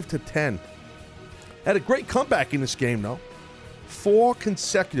 45-10. Had a great comeback in this game, though. 4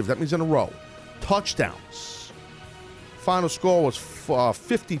 consecutive, that means in a row, touchdowns. Final score was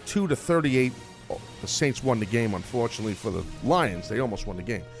 52-38. Oh, the Saints won the game, unfortunately, for the Lions. They almost won the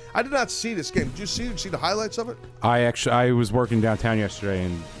game. I did not see this game. Did you see the highlights of it? I was working downtown yesterday,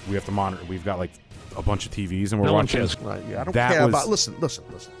 and we have to monitor. We've got, like, a bunch of TVs, and we're watching. Right, yeah, I don't care about... Listen.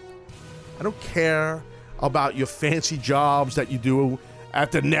 I don't care about your fancy jobs that you do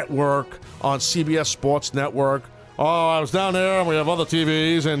at the network, on CBS Sports Network. Oh, I was down there, and we have other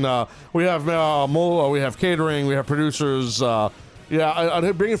TVs, and we have catering, we have producers. Are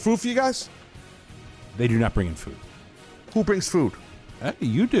they bringing food for you guys? They do not bring in food. Who brings food?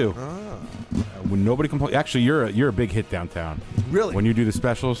 You do. When nobody complains. Actually, you're a big hit downtown. Really? When you do the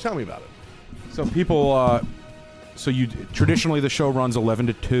specials. Tell me about it. So people, traditionally the show runs 11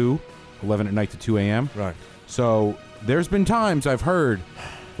 to 2, 11 at night to 2 a.m. Right. So there's been times I've heard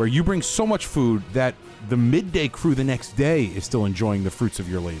where you bring so much food that the midday crew the next day is still enjoying the fruits of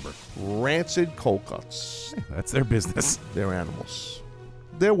your labor. Rancid cold cuts. That's their business. They're animals.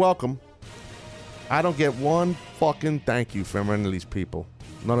 They're welcome. I don't get one fucking thank you from any of these people.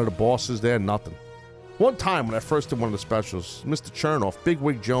 None of the bosses there, nothing. One time when I first did one of the specials, Mr. Chernoff, Big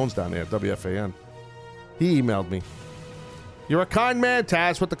Wig Jones down there at WFAN, he emailed me. You're a kind man,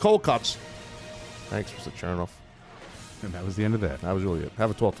 Taz, with the cold cuts. Thanks, Mr. Chernoff. And that was the end of that. That was really it.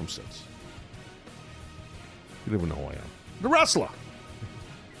 Haven't talked to him since. You don't even know who I am. The wrestler.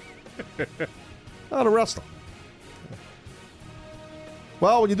 Not a wrestler.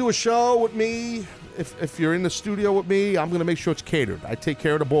 Well, when you do a show with me, if you're in the studio with me, I'm going to make sure it's catered. I take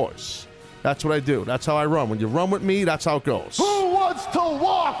care of the boys. That's what I do. That's how I run. When you run with me, that's how it goes. Who wants to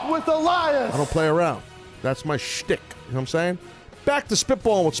walk with Elias? I don't play around. That's my shtick. You know what I'm saying? Back to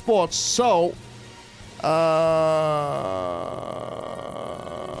spitballing with sports. So,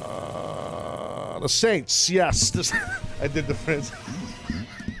 the Saints, yes. I did the Friends.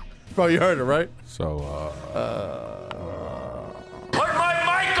 Bro, you heard it, right? So, Put my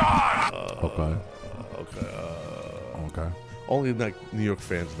mic on! okay. Okay. Only like New York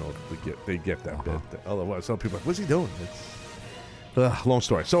fans know they get that bit. Otherwise, some people are like, what's he doing? Long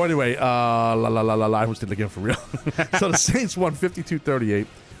story. So anyway, I was did it again for real. So the Saints won 52-38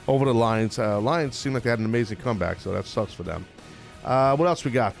 over the Lions. Lions seem like they had an amazing comeback, so that sucks for them. What else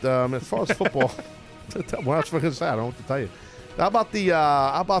we got? As far as football, what else was I say? I don't know what to tell you. How about the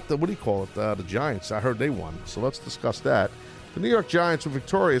what do you call it? The Giants. I heard they won. So let's discuss that. The New York Giants were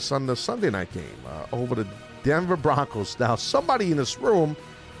victorious on the Sunday night game over the Denver Broncos. Now, somebody in this room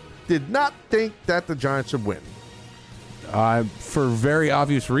did not think that the Giants would win. For very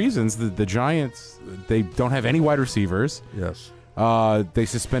obvious reasons, the Giants, they don't have any wide receivers. Yes. They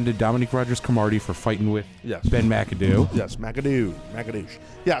suspended Dominique Rodgers-Cromartie for fighting with Ben McAdoo. Yes, McAdoo.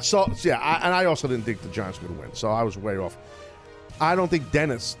 Yeah, and I also didn't think the Giants were going to win, so I was way off. I don't think I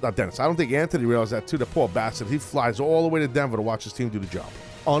don't think Anthony realized that, too. The poor bastard. He flies all the way to Denver to watch his team do the job.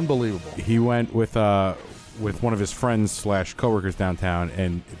 Unbelievable. He went with one of his friends / coworkers downtown,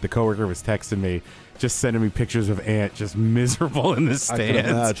 and the coworker was texting me, just sending me pictures of Ant just miserable in the stands. I can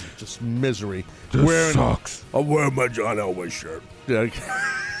imagine. Just misery. Just sucks. I'm wearing my John Elway shirt.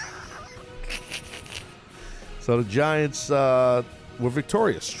 So the Giants were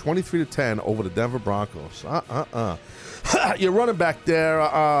victorious, 23-10 over the Denver Broncos. You're running back there.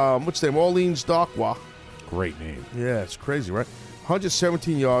 What's his name? Orleans Darkwa. Great name. Yeah, it's crazy, right?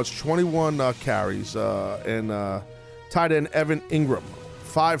 117 yards, 21 carries, and tight end Evan Ingram,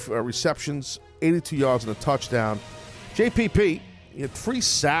 5 receptions, 82 yards and a touchdown. JPP, he had 3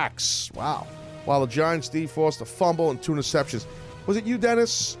 sacks. Wow. While the Giants D forced a fumble and 2 interceptions. Was it you,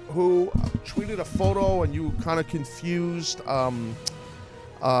 Dennis, who tweeted a photo and you kind of confused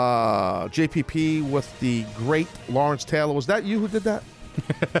JPP with the great Lawrence Taylor? Was that you who did that?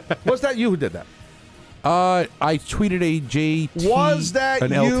 Was that you who did that? I tweeted a JT. Was that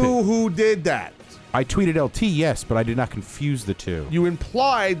you LT. who did that? I tweeted LT, yes, but I did not confuse the two. You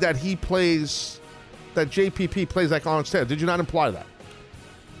implied that that JPP plays like Lawrence Taylor. Did you not imply that?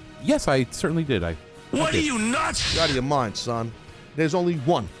 Yes, I certainly did. What are you nuts? You're out of your mind, son. There's only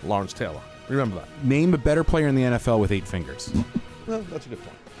one Lawrence Taylor. Remember that. Name a better player in the NFL with 8 fingers. Well, that's a good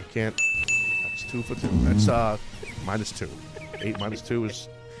point. I can't. That's 2 for 2. That's -2. 8 minus 2 is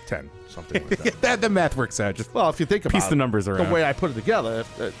 10, something like that. The math works out. Just if you think about piece the numbers around. The way I put it together,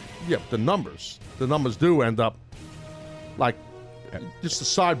 the numbers do end up like just a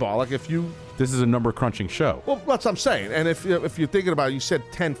sidebar. Like if you. This is a number crunching show. Well, that's what I'm saying. And if you're thinking about it, you said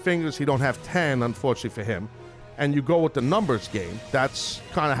 10 fingers. He don't have 10, unfortunately for him. And you go with the numbers game. That's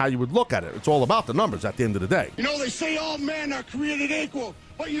kind of how you would look at it. It's all about the numbers at the end of the day. You know, they say all men are created equal,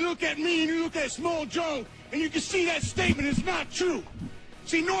 but you look at me and you look at Small Joe, and you can see that statement is not true.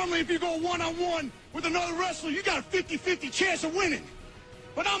 See, normally if you go one-on-one with another wrestler, you got a 50-50 chance of winning.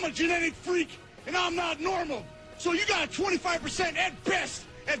 But I'm a genetic freak, and I'm not normal. So you got a 25% at best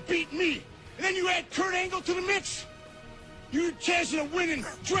at beating me. And then you add Kurt Angle to the mix, your chances of winning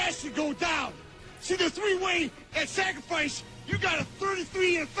drastically go down. See, the 3-way at sacrifice, you got a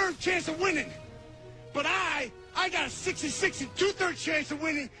 33 1/3 chance of winning. But I got a 66 2/3 chance of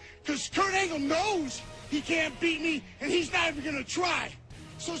winning because Kurt Angle knows he can't beat me, and he's not even going to try.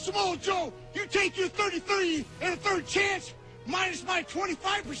 So, Samoa Joe, you take your 33 1/3 chance minus my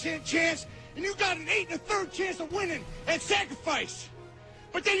 25% chance, and you got an 8 1/3 chance of winning at sacrifice.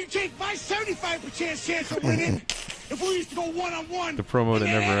 But then you take my 75% chance of winning if we used to go one-on-one. The promo that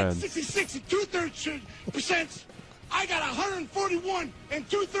never ends. 66 2/3%. I got 141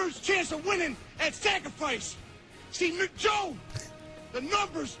 2/3 chance of winning at sacrifice. See, Joe, the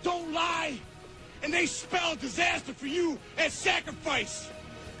numbers don't lie, and they spell disaster for you at sacrifice.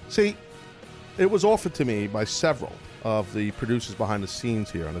 See, it was offered to me by several of the producers behind the scenes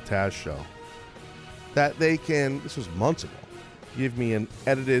here on the Taz Show that they can, this was months ago, give me an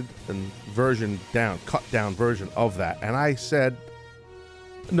edited and cut down version of that. And I said,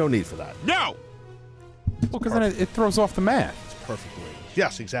 no need for that. No! Well, because then it throws off the math. It's perfect way.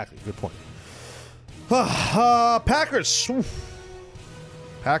 Yes, exactly. Good point. Packers. Oof.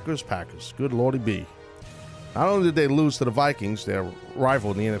 Packers. Good Lordy B. Not only did they lose to the Vikings, their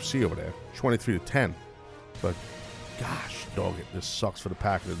rival in the NFC over there, 23-10, but gosh, dog it, this sucks for the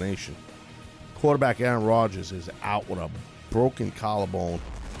Pack of the Nation. Quarterback Aaron Rodgers is out with a broken collarbone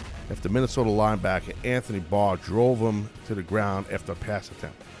after Minnesota linebacker Anthony Barr drove him to the ground after a pass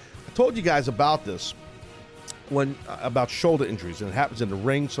attempt. I told you guys about this about shoulder injuries, and it happens in the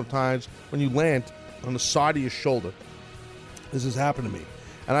ring sometimes when you land on the side of your shoulder. This has happened to me.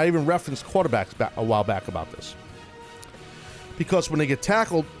 And I even referenced quarterbacks a while back about this. Because when they get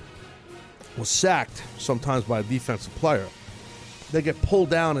tackled or sacked, sometimes by a defensive player, they get pulled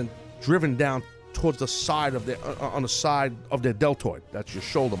down and driven down towards the side of on the side of their deltoid. That's your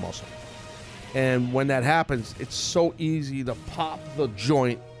shoulder muscle. And when that happens, it's so easy to pop the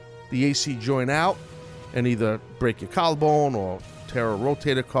joint, the AC joint out, and either break your collarbone or tear a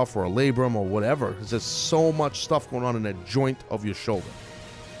rotator cuff or a labrum or whatever. There's just so much stuff going on in that joint of your shoulder.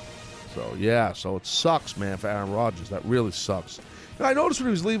 So, yeah, so it sucks, man, for Aaron Rodgers. That really sucks. And I noticed when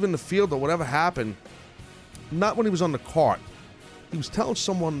he was leaving the field or whatever happened, not when he was on the cart, he was telling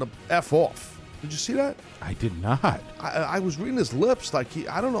someone to F off. Did you see that? I did not. I was reading his lips like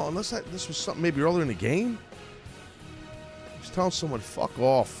I don't know, unless this was something maybe earlier in the game. He was telling someone, fuck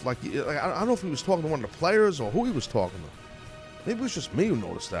off. Like I don't know if he was talking to one of the players or who he was talking to. Maybe it was just me who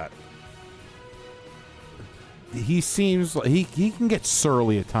noticed that. He seems like he can get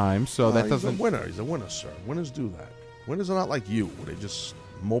surly at times, so that doesn't. He's a winner. He's a winner, sir. Winners do that. Winners are not like you, where they just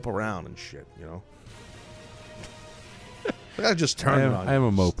mope around and shit, you know? I just turned it on you. I am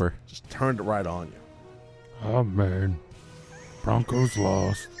a moper. Just turned it right on you. Oh, man. Broncos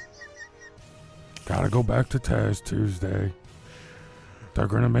lost. Gotta go back to Taz Tuesday. They're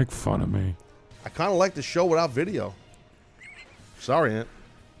gonna make fun of me. I kind of like the show without video. Sorry, Aunt.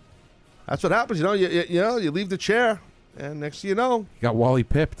 That's what happens, you know. You leave the chair, and next thing you know, you got Wally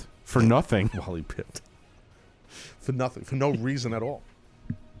pipped for nothing. Wally pipped for nothing, for no reason at all.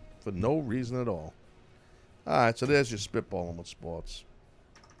 For no reason at all. All right, so there's your spitballing with sports.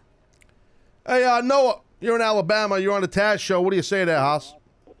 Hey, Noah, you're in Alabama. You're on the Taz Show. What do you say there, Haas?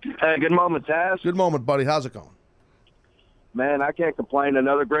 Hey, good moment, Taz. Good moment, buddy. How's it going? Man, I can't complain.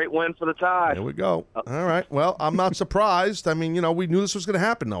 Another great win for the Tide. There we go. All right. Well, I'm not surprised. I mean, we knew this was going to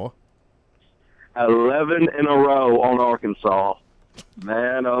happen, Noah. 11 in a row on Arkansas.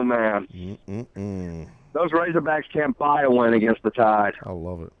 Man, oh, man. Those Razorbacks can't buy a win against the Tide. I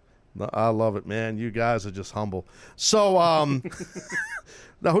love it. I love it, man. You guys are just humble. So,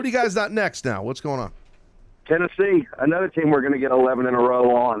 now who do you guys got next now? What's going on? Tennessee, another team we're going to get 11 in a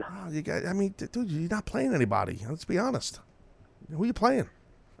row on. Oh, you guys, I mean, dude, you're not playing anybody. Let's be honest. Who are you playing?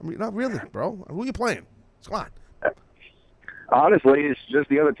 I mean, not really, bro. Who are you playing? Come on. Honestly, it's just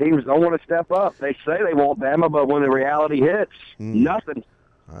the other teams don't want to step up. They say they want Bama, but when the reality hits, nothing.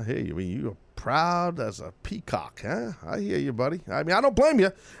 I hear you. I mean, you're proud as a peacock, huh? I hear you, buddy. I mean, I don't blame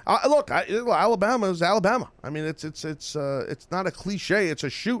you. Look, Alabama is Alabama. I mean, it's not a cliche. It's a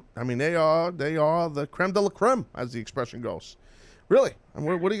shoot. I mean, they are the creme de la creme, as the expression goes. Really. I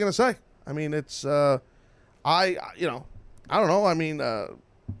mean, what are you going to say? I mean, it's I don't know. I mean,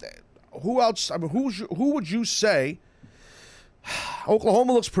 who else? I mean, who would you say?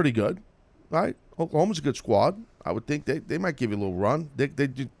 Oklahoma looks pretty good, right? Oklahoma's a good squad. I would think they might give you a little run. They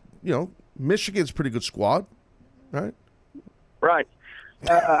Michigan's a pretty good squad, right? Right.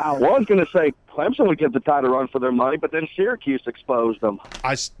 I was going to say Clemson would give the Tide a run for their money, but then Syracuse exposed them.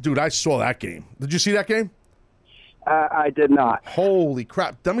 I saw that game. Did you see that game? I did not. Holy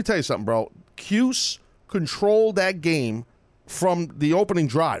crap. Let me tell you something, bro. Cuse controlled that game from the opening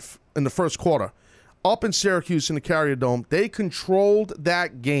drive in the first quarter. Up in Syracuse in the Carrier Dome, they controlled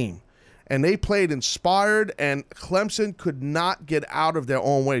that game. And they played inspired, and Clemson could not get out of their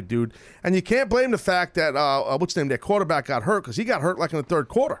own way, dude. And you can't blame the fact that, their quarterback got hurt, because he got hurt like in the third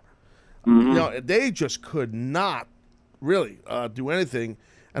quarter. Mm-hmm. They just could not really do anything.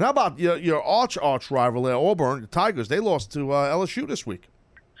 And how about your arch rival there, Auburn, the Tigers? They lost to LSU this week.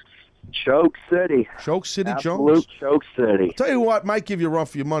 Choke City. Absolute Jones. Choke City. I'll tell you what might give you a run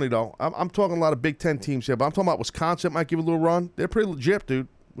for your money, though. I'm talking a lot of Big Ten teams here, but I'm talking about Wisconsin might give you a little run. They're pretty legit, dude.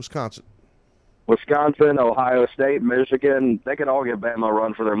 Wisconsin, Ohio State, Michigan, they could all give Bama a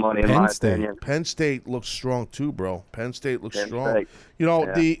run for their money, in my opinion. Penn State looks strong, too, bro. Penn State looks strong.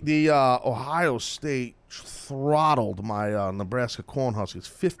 State. The Ohio State throttled my Nebraska Cornhuskers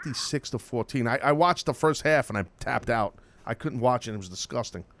 56-14. I watched the first half, and I tapped out. I couldn't watch it. It was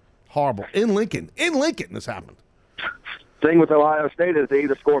disgusting. Horrible. In Lincoln, this happened. Thing with Ohio State is they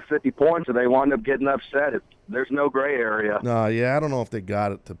either score 50 points or they wind up getting upset. There's no gray area. I don't know if they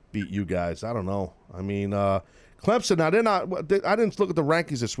got it to beat you guys. I don't know. I mean, Clemson, now they're not. I didn't look at the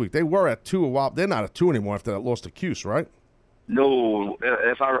rankings this week. They were at 2 a while. They're not at 2 anymore after that loss to Cuse, right? No,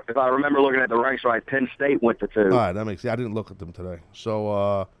 if I remember looking at the ranks right, Penn State went to 2. All right, that makes sense. I didn't look at them today.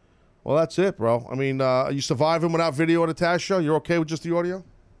 So, well, that's it, bro. I mean, are you surviving without video on the Taz Show? You're okay with just the audio?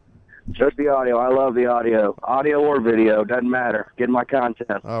 Just the audio. I love the audio. Audio or video, doesn't matter. Get my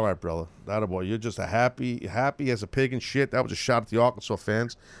content. All right, brother. That boy. You're just a happy as a pig and shit. That was a shot at the Arkansas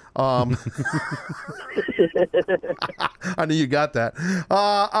fans. I knew you got that.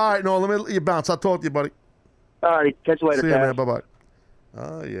 All right, no, let me let you bounce. I'll talk to you, buddy. All right, catch you later, See you, Taz. man. Bye-bye.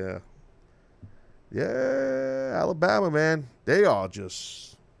 Oh, yeah. Yeah, Alabama, man. They are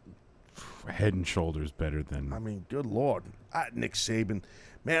just head and shoulders better than. I mean, good Lord. Nick Saban.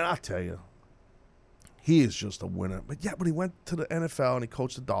 Man, I'll tell you, he is just a winner. But yet, when he went to the NFL and he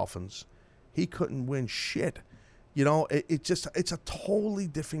coached the Dolphins, he couldn't win shit. You know, it's a totally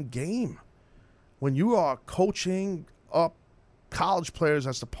different game. When you are coaching up college players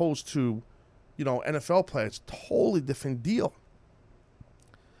as opposed to, you know, NFL players, totally different deal.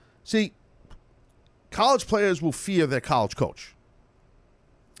 See, college players will fear their college coach.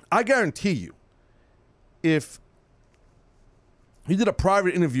 I guarantee you, if he did a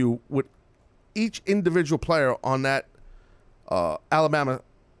private interview with each individual player on that the Alabama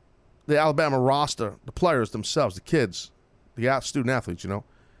roster, the players themselves, the kids, the student athletes, you know,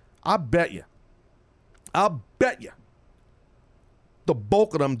 I'll bet you, the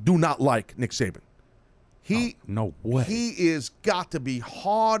bulk of them do not like Nick Saban. No way. He is got to be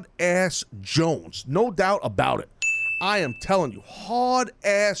hard-ass Jones. No doubt about it. I am telling you,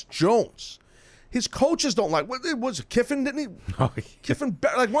 hard-ass Jones. His coaches don't like. What was it, Kiffin? Didn't he? Oh, yeah. Kiffin,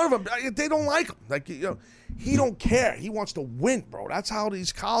 like one of them. They don't like him. Like, you know, he don't care. He wants to win, bro. That's how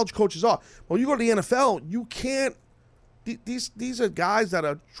these college coaches are. Well, you go to the NFL, you can't. These are guys that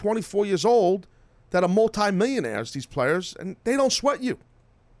are 24 years old that are multimillionaires. These players, and they don't sweat you.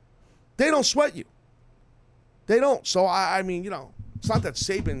 They don't sweat you. They don't. So I mean, you know, it's not that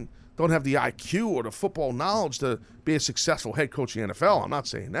Saban don't have the IQ or the football knowledge to be a successful head coach in the NFL. I'm not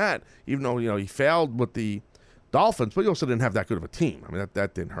saying that, even though, you know, he failed with the Dolphins, but he also didn't have that good of a team. I mean,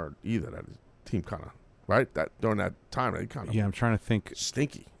 that didn't hurt either. That team kind of, right? That during that time, they kind of I'm trying to think.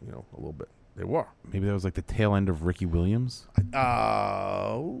 Stinky, you know, a little bit. They were. Maybe that was like the tail end of Ricky Williams.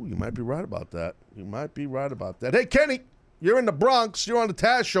 You might be right about that. You might be right about that. Hey, Kenny, you're in the Bronx. You're on the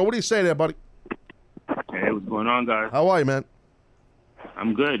Taz Show. What do you say there, buddy? Hey, what's going on, guys? How are you, man?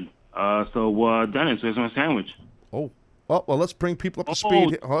 I'm good. So, Dennis, where's my sandwich? Oh, well, let's bring people up to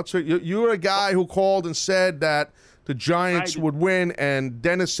speed. You're a guy who called and said that the Giants would win, and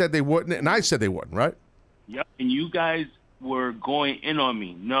Dennis said they wouldn't, and I said they wouldn't, right? Yep, and you guys were going in on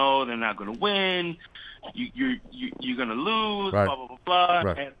me. No, they're not going to win. You're going to lose, right. blah, blah, blah, blah.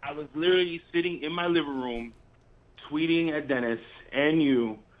 Right. And I was literally sitting in my living room tweeting at Dennis and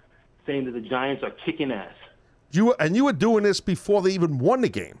you saying that the Giants are kicking ass. You were doing this before they even won the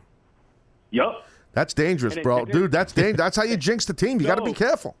game. Yep. That's dangerous, bro. Dude, that's dangerous. That's how you jinx the team. You got to be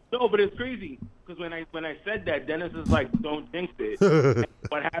careful. No, but it's crazy because when I said that, Dennis is like, "Don't jinx it." And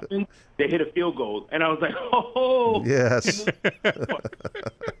what happened? They hit a field goal, and I was like, "Oh, yes."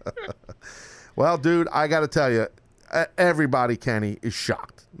 Well, dude, I got to tell you, everybody, Kenny, is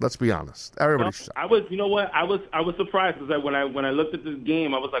shocked. Let's be honest. Everybody's shocked. I was, you know what? I was surprised because when I looked at this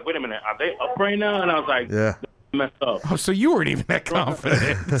game, I was like, "Wait a minute, are they up right now?" And I was like, "Yeah." Messed up. Oh, so you weren't even that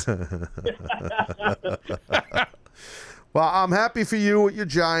confident. Well, I'm happy for you with your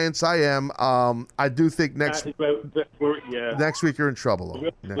Giants. I am. I do think next week you're in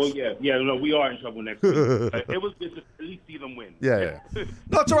trouble. No, we are in trouble next week. It was good to at least see them win. Yeah.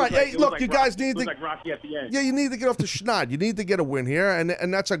 No, it's all right. Hey, look, you guys need to. Like Rocky at the end. Yeah, you need to get off the schneid. You need to get a win here,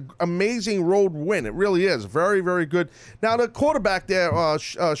 and that's an amazing road win. It really is. Very, very good. Now, the quarterback there,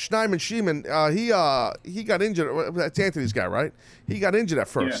 Schneeman, he got injured. That's Anthony's guy, right? He got injured at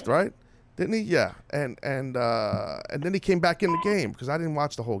first, right? Didn't he? Yeah. And then he came back in the game because I didn't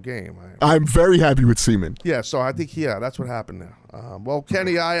watch the whole game. I'm very happy with Seaman. Yeah, so I think, that's what happened there. Well,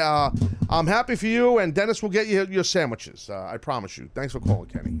 Kenny, I'm happy for you, and Dennis will get you your sandwiches. I promise you. Thanks for calling,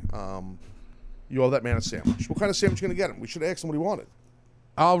 Kenny. You owe that man a sandwich. What kind of sandwich are you going to get him? We should ask him what he wanted.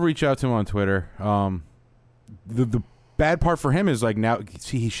 I'll reach out to him on Twitter. The bad part for him is like now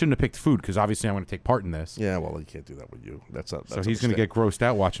he shouldn't have picked food because obviously I'm going to take part in this. Yeah, well, he can't do that with you. So he's going to get grossed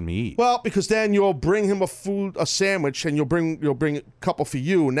out watching me eat. Well, because then you'll bring him a sandwich, and you'll bring a couple for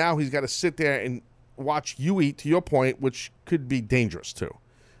you. Now he's got to sit there and watch you eat. To your point, which could be dangerous too,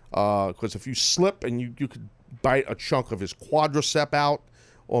 because if you slip and you could bite a chunk of his quadricep out,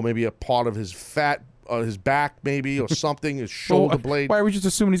 or maybe a part of his fat his back maybe or something, his shoulder blade. Why are we just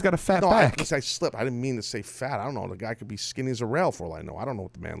assuming he's got a fat No, back? I slipped. I didn't mean to say fat. I don't know. The guy could be skinny as a rail for all I know. I don't know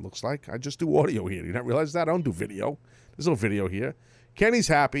what the man looks like. I just do audio here. You not realize that? I don't do video. There's no video here. Kenny's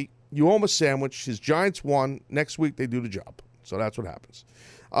happy. You owe him a sandwich. His Giants won. Next week they do the job. So that's what happens.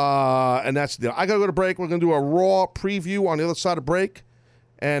 And that's the deal. I got to go to break. We're going to do a Raw preview on the other side of break.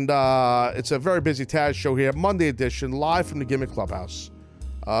 And it's a very busy Taz show here. Monday edition, live from the Gimmick Clubhouse.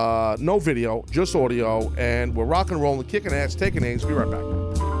 No video, just audio. And we're rocking and rolling, kicking ass, taking names. Be right back.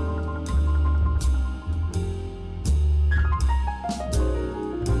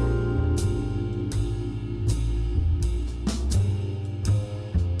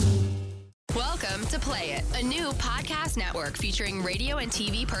 Welcome to Play It, a new podcast network featuring radio and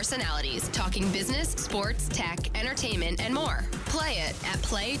TV personalities talking business, sports, tech, entertainment, and more. Play it at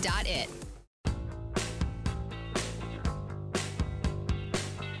play.it.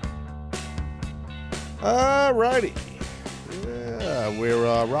 All righty. Yeah,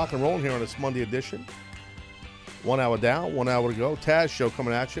 we're rock and rolling here on this Monday edition. 1 hour down, 1 hour to go. Taz show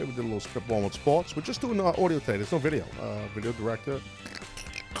coming at you. We did a little spitball with sports. We're just doing audio today. There's no video. Video director.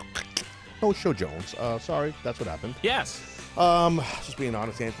 No show Jones. Sorry, that's what happened. Yes. Just being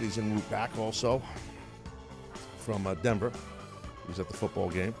honest, Anthony's en route back also from Denver. He was at the football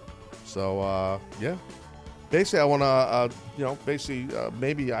game. So, yeah. Basically, I want to,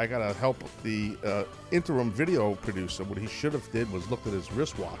 maybe I got to help the interim video producer. What he should have did was looked at his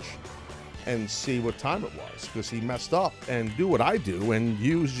wristwatch and see what time it was, because he messed up, and do what I do and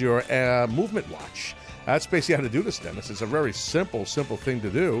use your movement watch. That's basically how to do this, Dennis. It's a very simple thing to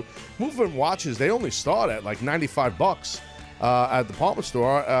do. Movement watches, they only start at like $95 at the department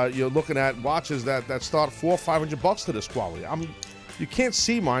store. You're looking at watches that start $400 or $500 to this quality. You can't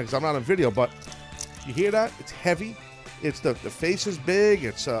see mine because I'm not on video, but you hear that? It's heavy. It's the face is big.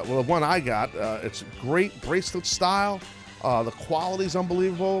 It's the one I got. It's great bracelet style. The quality's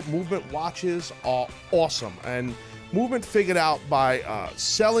unbelievable. Movement watches are awesome, and Movement figured out by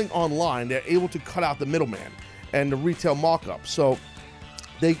selling online, they're able to cut out the middleman and the retail markup. So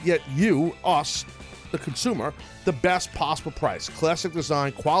they get you, us, the consumer, the best possible price. Classic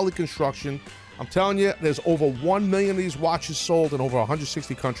design, quality construction. I'm telling you, there's over 1 million of these watches sold in over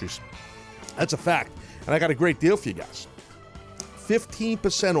 160 countries. That's a fact. And I got a great deal for you guys.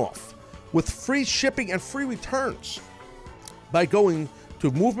 15% off with free shipping and free returns by going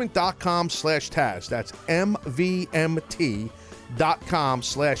to movement.com/Taz. That's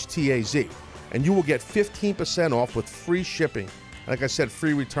MVMT.com/TAZ. And you will get 15% off with free shipping. Like I said,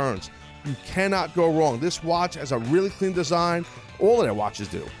 free returns. You cannot go wrong. This watch has a really clean design. All of their watches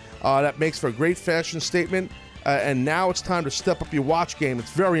do. That makes for a great fashion statement. And now it's time to step up your watch game.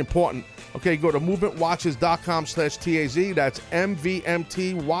 It's very important. Okay, go to movementwatches.com/TAZ. That's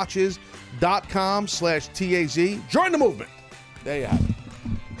MVMTwatches.com/TAZ. Join the movement. There you have it.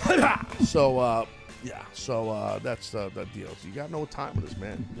 So that's the deal. So you got to know what time it is,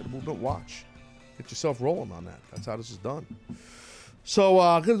 man. You got a movement watch. Get yourself rolling on that. That's how this is done. So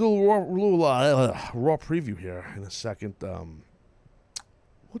I'm going to do a little raw preview here in a second.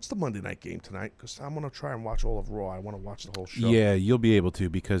 What's the Monday night game tonight? Because I'm going to try and watch all of Raw. I want to watch the whole show. Yeah, you'll be able to,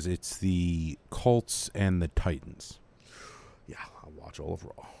 because it's the Colts and the Titans. Yeah, I'll watch all of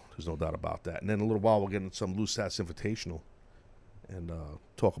Raw. There's no doubt about that. And then in a little while, we'll get into some Lou Sass Invitational and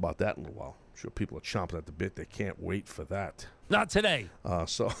talk about that in a little while. I'm sure people are chomping at the bit. They can't wait for that. Not today. Well,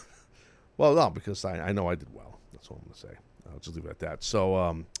 no, because I know I did well. That's all I'm going to say. I'll just leave it at that.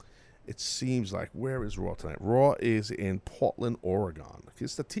 So it seems like, where is Raw tonight? Raw is in Portland, Oregon.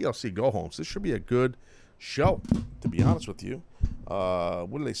 It's the TLC go-home. So this should be a good show, to be honest with you.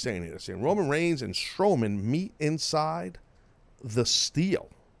 What are they saying here? They're saying Roman Reigns and Strowman meet inside the steel.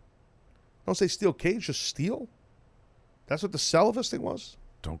 Don't say steel cage, just steel. That's what the sell of this thing was?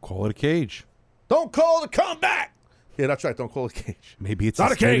 Don't call it a cage. Don't call it a comeback. Yeah, that's right. Don't call it a cage. Maybe it's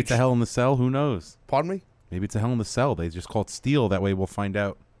not a cage. Maybe it's a Hell in the Cell. Who knows? Pardon me? Maybe it's a Hell in the Cell. They just call it steel. That way we'll find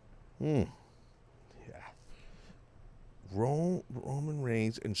out. Yeah. Roman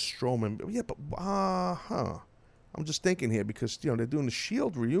Reigns and Strowman. Yeah, but I'm just thinking here because they're doing the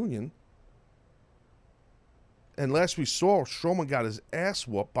Shield reunion, and last we saw, Strowman got his ass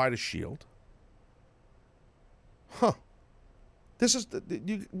whooped by the Shield. Huh. This is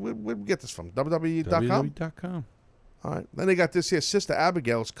where'd we get this from? WWE.com? WWE.com. All right. Then they got this here. Sister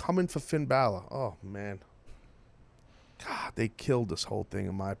Abigail is coming for Finn Balor. Oh, man. God, they killed this whole thing,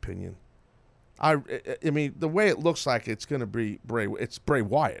 in my opinion. I mean, the way it looks like it's going to be Bray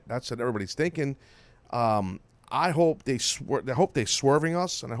Wyatt. That's what everybody's thinking. I hope they're swerving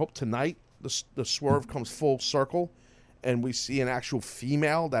us, and I hope tonight the swerve comes full circle, and we see an actual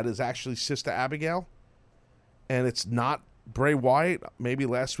female that is actually Sister Abigail. and it's not Bray Wyatt. Maybe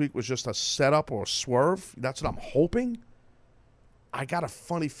last week was just a setup or a swerve. That's what I'm hoping. I got a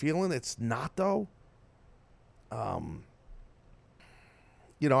funny feeling it's not, though.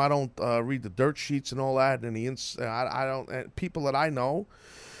 You know, I don't read the dirt sheets and all that, and I don't. People that I know,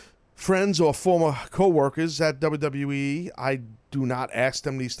 friends or former co-workers at WWE, I do not ask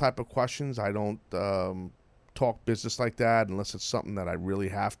them these type of questions. I don't talk business like that unless it's something that I really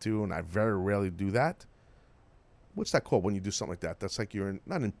have to, and I very rarely do that. What's that called when you do something like that? That's like you're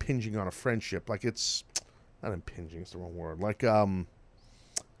not impinging on a friendship. Like it's not impinging. It's the wrong word. Like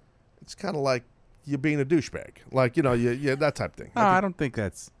it's kind of like you're being a douchebag. Like, you know, you that type of thing. No, I don't think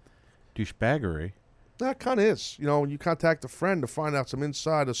that's douchebaggery. That kind of is. You know, when you contact a friend to find out some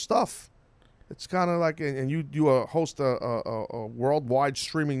insider stuff, it's kind of like, and you host a worldwide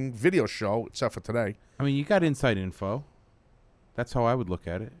streaming video show, except for today. I mean, you got inside info. That's how I would look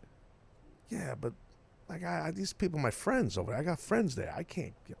at it. Yeah, but like these people are my friends over there. I got friends there. I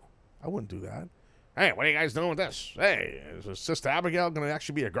can't, you know, I wouldn't do that. Hey, what are you guys doing with this? Hey, is Sister Abigail going to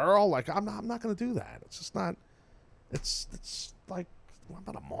actually be a girl? Like, I'm not going to do that. It's just not. It's like, I'm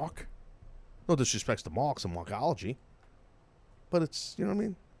not a mark. No disrespect to marks and markology, but it's, you know what I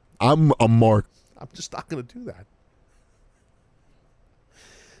mean. I'm a mark. I'm just not going to do that.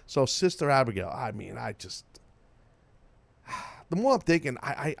 So, Sister Abigail. I mean, the more I'm thinking,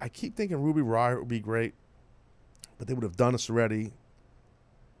 I keep thinking Ruby Riott would be great, but they would have done this already.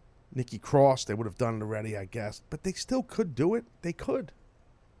 Nikki Cross, they would have done it already, I guess. But they still could do it. They could.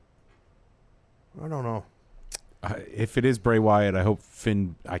 I don't know. If it is Bray Wyatt, I hope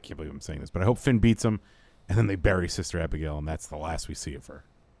Finn... I can't believe I'm saying this, but I hope Finn beats him, and then they bury Sister Abigail, and that's the last we see of her.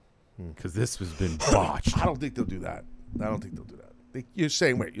 Because this has been botched. I don't think they'll do that. You're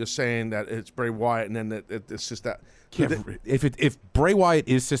saying that it's Bray Wyatt, and then it's just that... If Bray Wyatt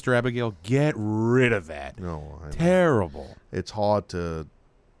is Sister Abigail, get rid of that. No. Terrible. It's hard to...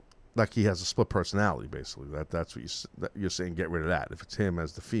 Like he has a split personality, basically. That's what you're saying. Get rid of that. If it's him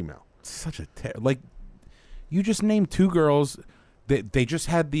as the female, such a like. You just named two girls. They just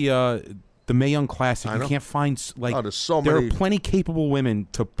had the Mae Young Classic. You can't find like. There's so there many. Are plenty capable women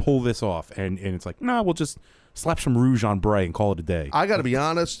to pull this off, and it's like, no, we'll just slap some rouge on Bray and call it a day. I got to be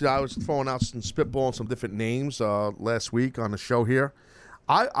honest. I was throwing out some spitballing some different names last week on the show here.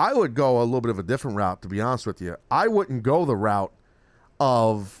 I would go a little bit of a different route, to be honest with you. I wouldn't go the route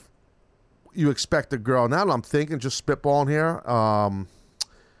of. You expect a girl. Now that I'm thinking, just spitballing here,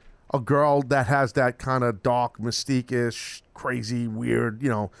 a girl that has that kind of dark, mystique-ish, crazy, weird, you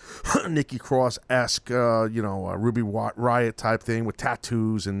know, Nikki Cross-esque, Ruby Riott type thing with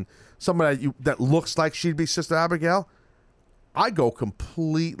tattoos and somebody that looks like she'd be Sister Abigail. I go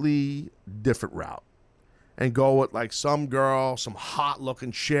completely different route and go with like some girl, some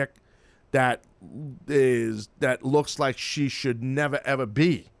hot-looking chick that looks like she should never ever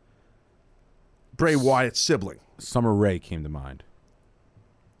be Bray Wyatt's sibling. Summer Rae came to mind.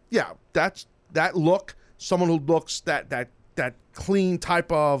 Yeah, that look, someone who looks that clean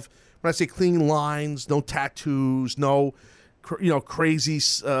type of, when I say clean lines, no tattoos, no crazy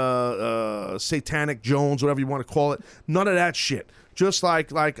satanic Jones, whatever you want to call it. None of that shit. Just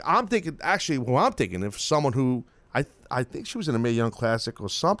like I'm thinking, if someone who I think she was in a Mae Young Classic or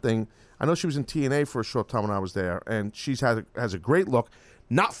something. I know she was in TNA for a short time when I was there, and has a great look.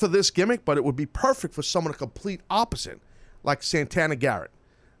 Not for this gimmick, but it would be perfect for someone a complete opposite, like Santana Garrett.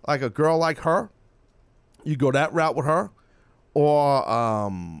 Like a girl like her, you go that route with her,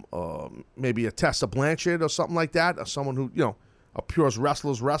 or maybe a Tessa Blanchard or something like that, or someone who, a pure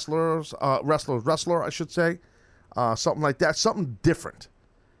wrestler, I should say, something like that, something different.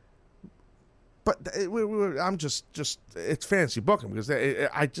 But I'm just it's fancy booking because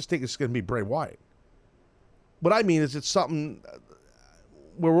I just think it's going to be Bray Wyatt. What I mean is it's something.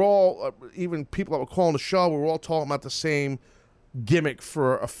 We're all, even people that were calling the show, we're all talking about the same gimmick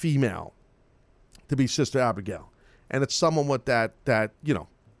for a female to be Sister Abigail. And it's someone with that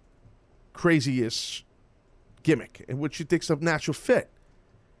crazy-ish gimmick, in which you think's a natural fit.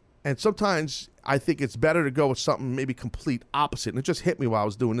 And sometimes I think it's better to go with something maybe complete opposite. And it just hit me while I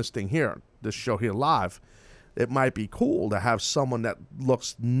was doing this show here live. It might be cool to have someone that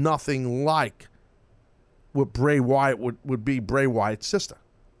looks nothing like what Bray Wyatt would be Bray Wyatt's sister.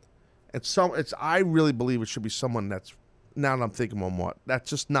 I really believe it should be someone that's, now that I'm thinking on what, that's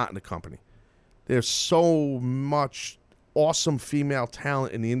just not in the company. There's so much awesome female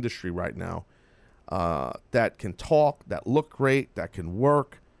talent in the industry right now that can talk, that look great, that can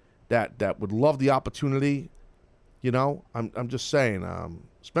work, that would love the opportunity. I'm just saying,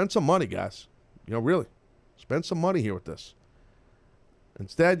 spend some money, guys. Really, spend some money here with this.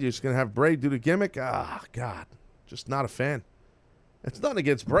 Instead, you're just going to have Bray do the gimmick. Ah, God. Just not a fan. It's nothing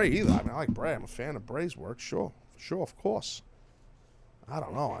against Bray either. I mean, I like Bray. I'm a fan of Bray's work. Sure, of course. I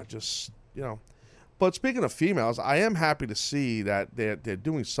don't know. I just, But speaking of females, I am happy to see that they're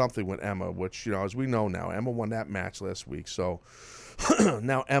doing something with Emma, which, as we know now, Emma won that match last week. So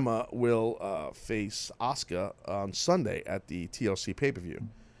now Emma will face Asuka on Sunday at the TLC pay-per-view.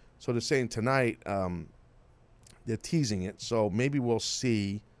 So they're saying tonight they're teasing it. So maybe we'll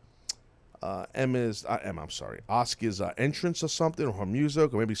see Asuka's entrance or something, or her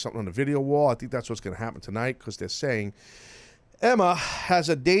music, or maybe something on the video wall. I think that's what's going to happen tonight, because they're saying Emma has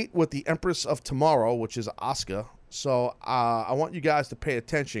a date with the Empress of Tomorrow, which is Asuka. So I want you guys to pay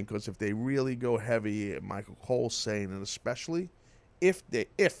attention, because if they really go heavy, Michael Cole's saying, and especially if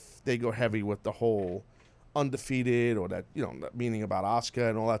they go heavy with the whole undefeated, or that, that meaning about Asuka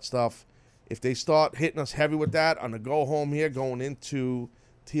and all that stuff, if they start hitting us heavy with that on the go home here going into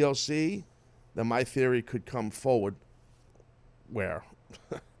TLC, then my theory could come forward where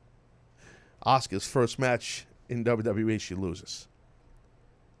Asuka's first match in WWE, she loses.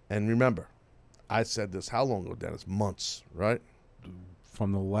 And remember, I said this how long ago, Dennis? Months, right?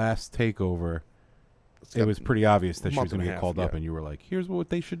 From the last takeover, it was pretty obvious that she was going to get called up, and you were like, here's what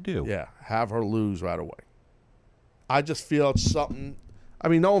they should do. Yeah, have her lose right away. I just feel it's something. I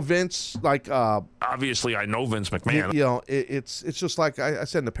mean, no Vince, like... obviously, I know Vince McMahon. It's just like I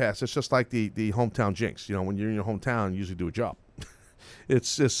said in the past, it's just like the hometown jinx. When you're in your hometown, you usually do a job.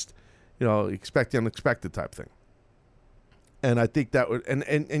 It's just, expect the unexpected type thing. And I think that would...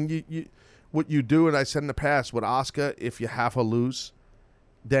 And you what you do, and I said in the past, with Asuka, if you have her lose,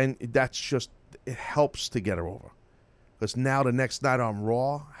 then that's just... It helps to get her over. Because now the next night on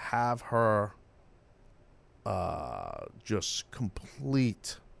Raw, have her... just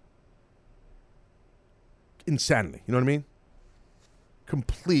complete insanity. You know what I mean?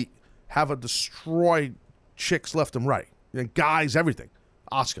 Complete. Have her destroy chicks left and right. Guys, everything.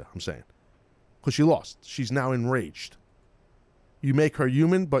 Asuka, I'm saying. Because she lost. She's now enraged. You make her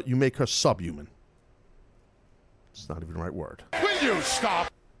human, but you make her subhuman. It's not even the right word. Will you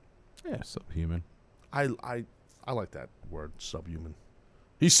stop? Yeah, subhuman. I like that word, subhuman.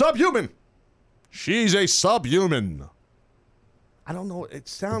 He's subhuman! She's a subhuman. I don't know. It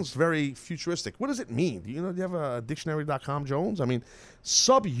sounds very futuristic. What does it mean? Do you have a dictionary.com, Jones? I mean,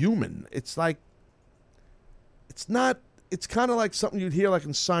 subhuman. It's like, it's not, it's kind of like something you'd hear like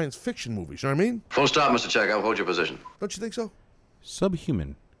in science fiction movies. You know what I mean? Full stop, Mr. Check. I'll hold your position. Don't you think so?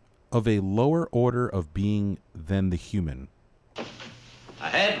 Subhuman. Of a lower order of being than the human.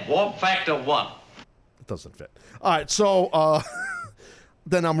 Ahead, warp factor 1. It doesn't fit. All right, so,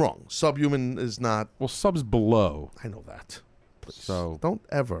 then I'm wrong. Subhuman is not... Well, sub's below. I know that. Please. So don't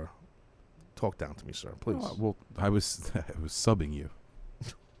ever talk down to me, sir. Please. Well, I was subbing you.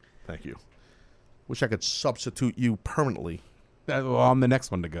 Thank you. Wish I could substitute you permanently. Well, I'm the next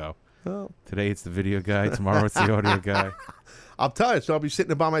one to go. Oh. Today it's the video guy. Tomorrow it's the audio guy. I'm telling you, so I'll be sitting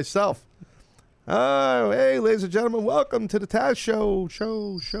there by myself. Oh, hey, ladies and gentlemen, welcome to the Taz Show.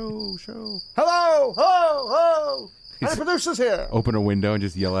 Hello, ho, ho. And the producer's here. Open a window and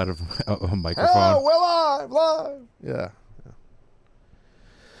just yell out of a microphone. Oh, we're live. Yeah.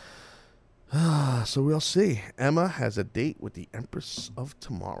 So we'll see. Emma has a date with the Empress of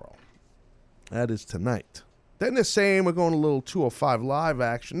Tomorrow. That is tonight. Then they're saying we're going a little 205 Live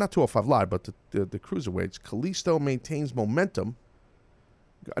action. Not 205 Live, but the Cruiserweights. Kalisto maintains momentum.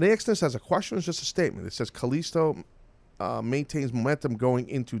 Are they asking this as a question or is just a statement? It says Kalisto maintains momentum going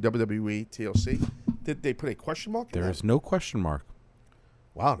into WWE TLC. Did they put a question mark? There is no question mark.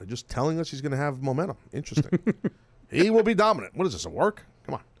 Wow, they're just telling us he's going to have momentum. Interesting. He will be dominant. What is this, a work?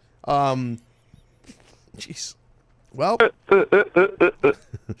 Come on. Jeez. Well,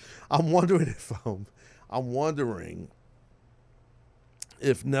 I'm wondering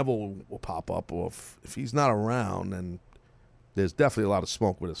if Neville will pop up, or if he's not around, then there's definitely a lot of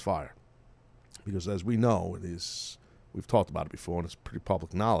smoke with his fire. Because as we know, we've talked about it before, and it's pretty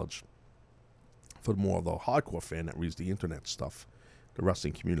public knowledge for more of the hardcore fan that reads the internet stuff, the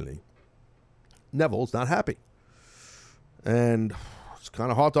wrestling community. Neville's not happy. And it's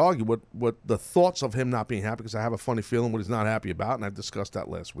kind of hard to argue what the thoughts of him not being happy, because I have a funny feeling what he's not happy about, and I discussed that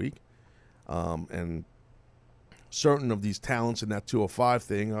last week. And certain of these talents in that 205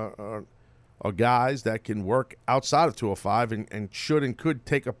 thing are guys that can work outside of 205 and should and could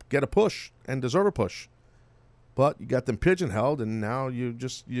get a push and deserve a push. But you got them pigeonholed, and now you're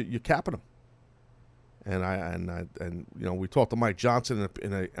capping them. And we talked to Mike Johnson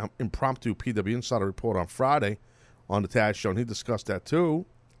in an impromptu PW Insider report on Friday on the Taz Show, and he discussed that too.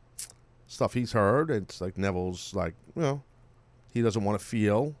 Stuff he's heard. It's like Neville's like, he doesn't want to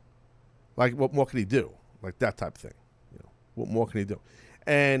feel like, what more can he do? like that type of thing. What more can he do?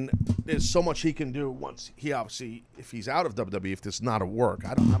 And there's so much he can do once he obviously, if he's out of WWE, if this is not a work.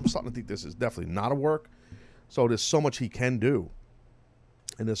 I'm starting to think this is definitely not a work. So there's so much he can do.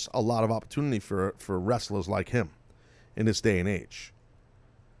 And there's a lot of opportunity for wrestlers like him in this day and age.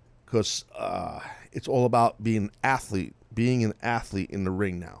 Because it's all about being an athlete in the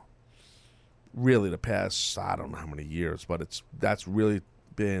ring now. Really the past, I don't know how many years, but that's really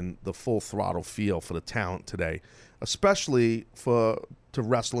been the full throttle feel for the talent today, especially to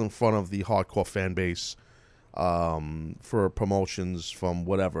wrestle in front of the hardcore fan base, for promotions from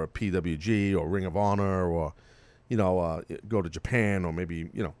whatever, PWG or Ring of Honor, or go to Japan, or maybe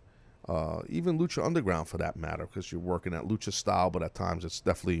even Lucha Underground for that matter, because you're working at Lucha style, but at times it's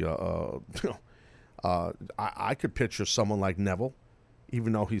definitely I could picture someone like Neville,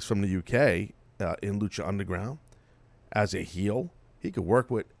 even though he's from the UK, in Lucha Underground as a heel. He could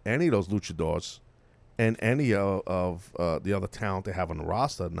work with any of those luchadors and any of the other talent they have on the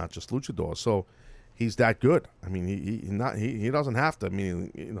roster, not just luchadors. So he's that good. I mean, he doesn't have to. I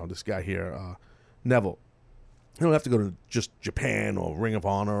mean, this guy here, Neville, he don't have to go to just Japan or Ring of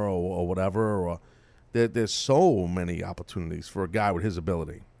Honor or whatever. Or there's so many opportunities for a guy with his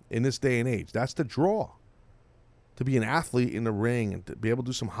ability in this day and age. That's the draw. To be an athlete in the ring and to be able to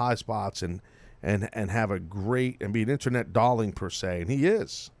do some high spots and have a great and be an internet darling per se, and he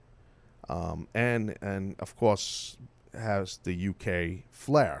is, and of course has the UK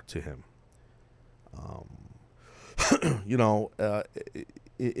flair to him.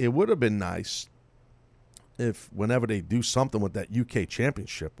 It would have been nice if whenever they do something with that UK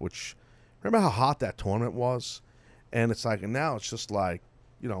championship, which remember how hot that tournament was, and it's like, and now it's just like,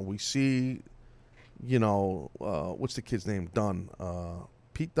 we see, what's the kid's name? Dunn.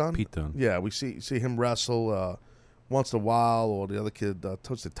 Pete Dunne? Pete Dunne. Yeah, we see him wrestle once in a while, or the other kid,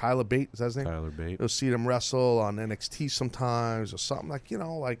 Tyler Bate, is that his name? Tyler Bate. You'll see them wrestle on NXT sometimes or something,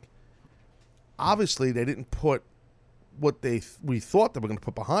 like obviously they didn't put what we thought they were going to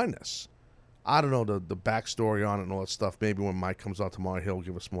put behind this. I don't know the backstory on it and all that stuff. Maybe when Mike comes out tomorrow, he'll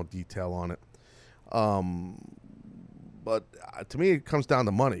give us more detail on it. But to me, it comes down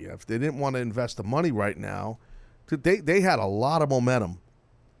to money. If they didn't want to invest the money right now, they had a lot of momentum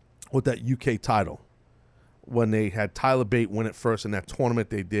with that UK title when they had Tyler Bate win it first in that tournament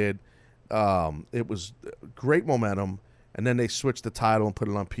they did. It was great momentum, and then they switched the title and put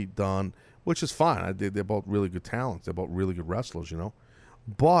it on Pete Dunne, which is fine. They're both really good talents. They're both really good wrestlers,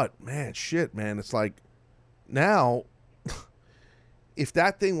 But, man, it's like now if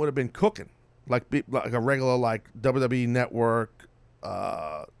that thing would have been cooking, like a regular WWE Network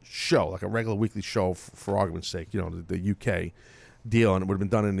show, like a regular weekly show for argument's sake, the UK deal, and it would have been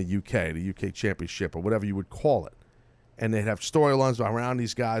done in the UK Championship or whatever you would call it, and they'd have storylines around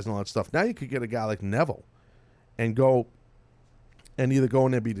these guys and all that stuff. Now you could get a guy like Neville and go and either go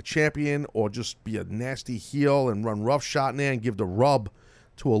in there and be the champion or just be a nasty heel and run roughshod in there and give the rub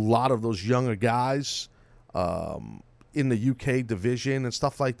to a lot of those younger guys in the UK division and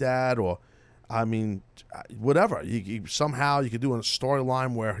stuff like that. Or, I mean, whatever. Somehow you could do a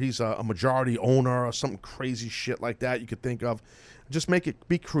storyline where he's a majority owner or something crazy shit like that you could think of. Just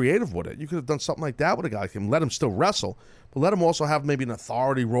be creative with it. You could have done something like that with a guy like him. Let him still wrestle, but let him also have maybe an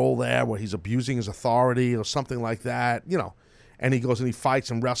authority role there where he's abusing his authority or something like that, and he goes and he fights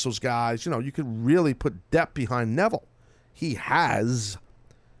and wrestles guys. You could really put depth behind Neville. He has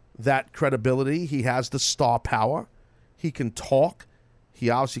that credibility. He has the star power. He can talk. He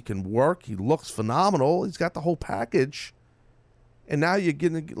obviously can work. He looks phenomenal. He's got the whole package. And now you're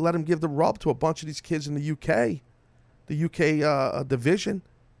going to let him give the rub to a bunch of these kids in the UK, division,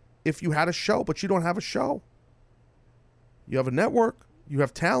 if you had a show, but you don't have a show. You have a network. You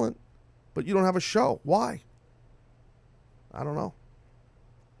have talent, but you don't have a show. Why? I don't know.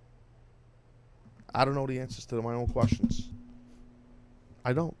 I don't know the answers to my own questions.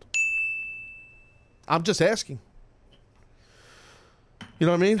 I don't. I'm just asking. You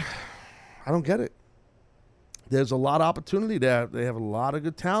know what I mean? I don't get it. There's a lot of opportunity there. They have a lot of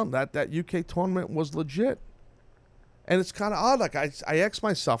good talent. That UK tournament was legit. And it's kind of odd. Like, I ask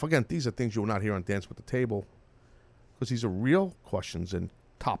myself, again, these are things you will not hear on Dance with the Table, because these are real questions and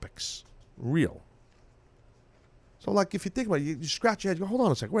topics. Real. So, like, if you think about it, you scratch your head, you go, hold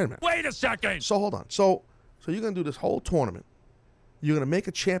on a second, wait a minute. Wait a second. So, hold on. So you're going to do this whole tournament. You're going to make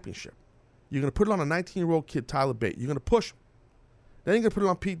a championship. You're going to put it on a 19-year-old kid, Tyler Bate. You're going to push him. Then you're going to put it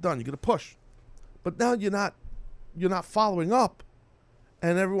on Pete Dunne. You're going to push. But now you're not following up.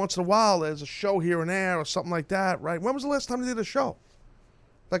 And every once in a while, there's a show here and there or something like that, right? When was the last time they did a show?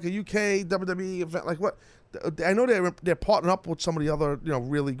 Like a UK WWE event? Like what? I know they're partnering up with some of the other,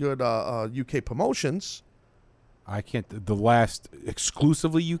 really good UK promotions. I can't. The last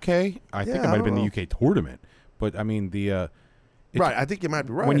exclusively UK. I think it might have been the UK tournament. But I mean the. Right, I think you might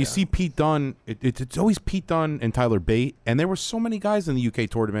be right. When you see Pete Dunne, it's always Pete Dunne and Tyler Bate, and there were so many guys in the UK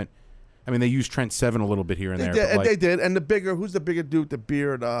tournament. I mean, they used Trent Seven a little bit here and there. Did, and they did. And who's the bigger dude with the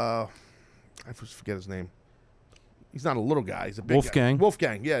beard? I forget his name. He's not a little guy. He's a big Wolfgang. guy.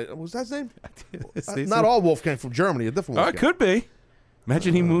 Wolfgang, yeah. Was that his name? Not all Wolfgang from Germany, a different Wolfgang. It could be.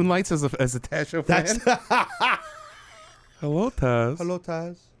 Imagine he moonlights as a Taz Show fan. Hello, Taz. Hello,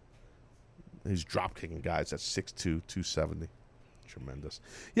 Taz. He's drop kicking guys at 6'2", 270. Tremendous.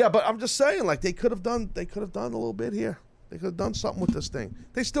 Yeah, but I'm just saying, like, they could have done a little bit here. They could have done something with this thing.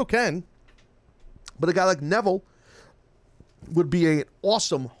 They still can. But a guy like Neville would be an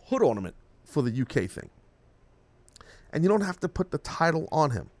awesome hood ornament for the UK thing. And you don't have to put the title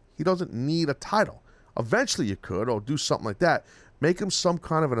on him. He doesn't need a title. Eventually you could, or do something like that. Make him some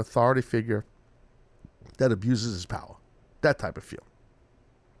kind of an authority figure that abuses his power. That type of feel.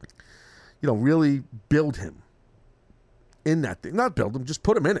 Really build him in that thing. Not build him, just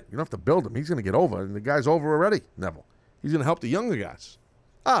put him in it. You don't have to build him. He's going to get over, and the guy's over already, Neville. He's going to help the younger guys.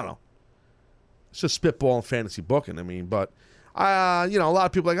 I don't know. It's just spitball and fantasy booking, but, a lot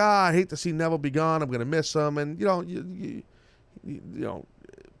of people are like, I hate to see Neville be gone. I'm going to miss him. And,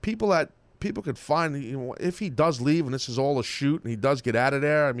 people could find, if he does leave and this is all a shoot and he does get out of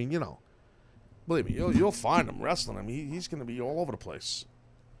there, believe me, you'll find him wrestling. He's going to be all over the place.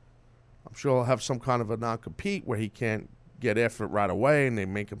 I'm sure he'll have some kind of a non-compete where he can't get effort right away and they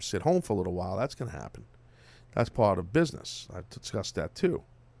make him sit home for a little while. That's going to happen. That's part of business. I've discussed that too.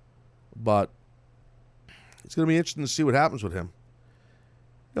 But it's going to be interesting to see what happens with him.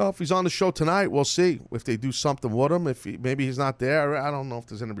 If he's on the show tonight, we'll see if they do something with him. If maybe he's not there, I don't know if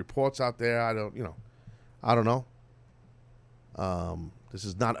there's any reports out there. I don't know. This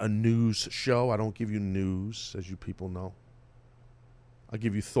is not a news show. I don't give you news, as you people know. I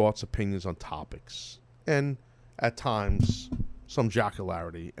give you thoughts, opinions on topics, and at times some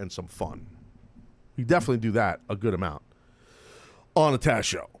jocularity and some fun. We definitely do that a good amount on the Taz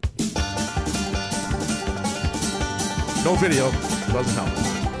Show. No video doesn't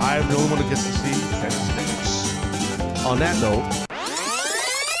help. I am the only one that gets to see Dennis Davis. On that note,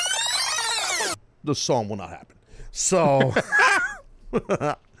 the song will not happen. So,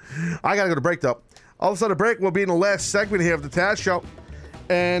 I got to go to break, though. All of a sudden, break will be in the last segment here of the Taz Show.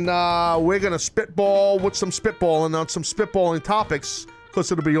 And we're going to spitball with some spitballing on some spitballing topics because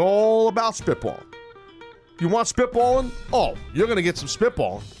it'll be all about spitballing. You want spitballing? Oh, you're going to get some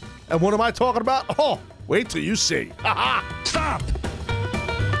spitballing. And what am I talking about? Oh, wait till you see. Stop!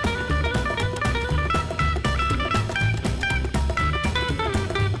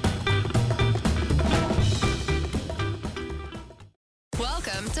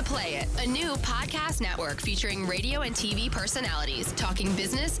 Welcome to Play It, a new podcast network featuring radio and TV personalities talking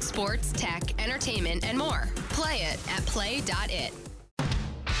business, sports, tech, entertainment, and more. Play it at play.it.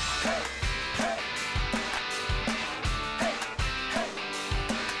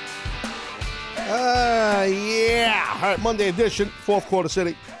 Yeah. All right, Monday edition, fourth quarter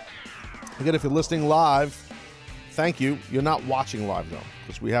city. Again, if you're listening live, thank you. You're not watching live, though,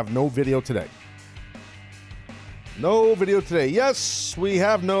 because we have no video today. No video today. Yes, we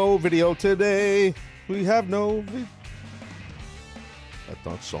have no video today. We have no video.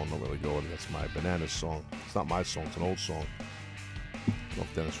 That song don't really go in. That's my Bananas song. It's not my song. It's an old song. I don't know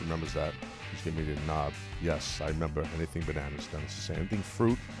if Dennis remembers that. He's giving me the nod. Yes, I remember anything bananas. Dennis is saying anything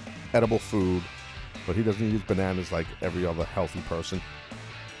fruit, edible food, but he doesn't use bananas like every other healthy person.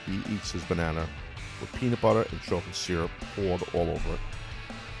 He eats his banana with peanut butter and chocolate syrup poured all over it.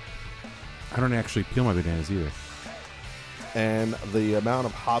 I don't actually peel my bananas either. And the amount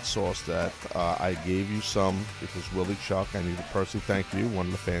of hot sauce that I gave you some, because Willie Chuck, I need to personally thank you, one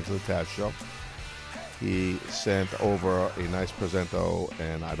of the fans of the Taz Show. He sent over a nice presento,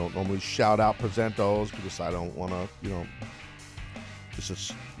 and I don't normally shout out presentos because I don't want to, this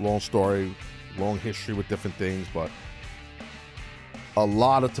is a long story, long history with different things, but a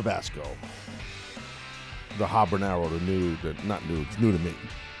lot of Tabasco. The habanero, not new, it's new to me.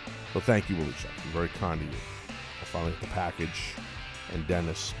 So thank you, Willie Chuck. I'm very kind to you. I finally got the package, and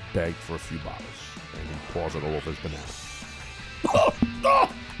Dennis begged for a few bottles, and he pours it all over his banana.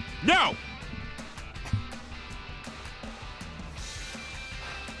 No!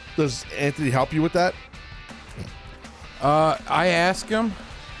 Does Anthony help you with that? I asked him,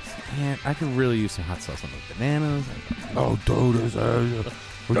 man, I could really use some hot sauce on those bananas. Oh, dude,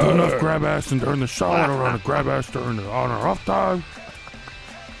 we do enough grab ass during the show. I don't want to grab ass on our off time.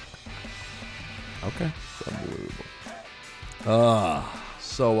 Okay. It's unbelievable.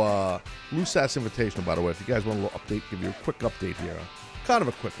 So, Lou Sass Invitational, by the way, if you guys want a little update, give you a quick update here. Kind of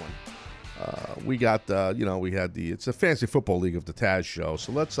a quick one. We got, we had it's a fantasy football league of the Taz Show.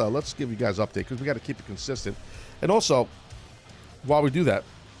 So let's give you guys an update because we got to keep it consistent. And also, while we do that,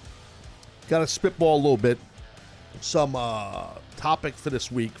 got to spitball a little bit some topic for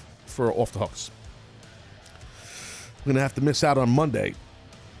this week for Off the Hooks. We're going to have to miss out on Monday.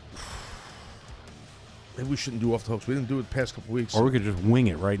 Maybe we shouldn't do Off the Hooks. We didn't do it the past couple weeks. Or we could just wing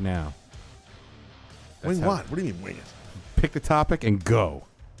it right now. Wing what? What do you mean wing it? Pick the topic and go.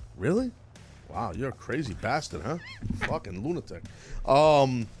 Really? Wow, you're a crazy bastard, huh? Fucking lunatic.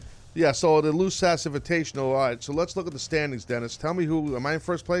 Yeah, so the Lou Sass Invitational. All right, so let's look at the standings, Dennis. Tell me who. Am I in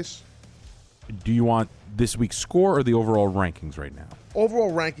first place? Do you want this week's score or the overall rankings right now?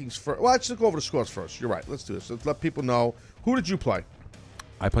 Overall rankings first. Well, let's look over the scores first. You're right. Let's do this. Let's let people know. Who did you play?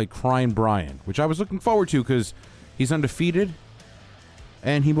 I played Crying Brian, which I was looking forward to because he's undefeated,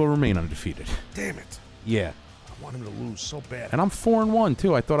 and he will remain undefeated. Damn it. Yeah. I want him to lose so bad. And I'm 4-1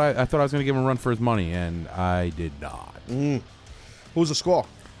 too. I thought I was going to give him a run for his money, and I did not. Who's the score?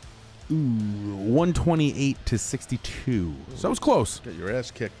 128-62. So it was close. Get your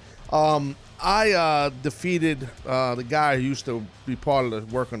ass kicked. I defeated the guy who used to be part of the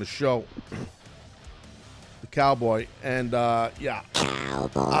work on the show, the Cowboy, and I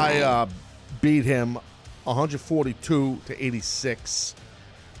beat him 142-86.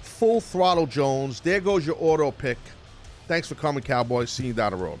 Full throttle Jones. There goes your auto pick. Thanks for coming, Cowboy. See you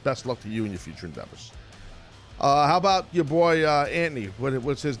down the road. Best of luck to you and your future endeavors. How about your boy Anthony?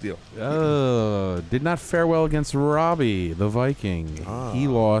 What's his deal? Did not fare well against Robbie, the Viking. He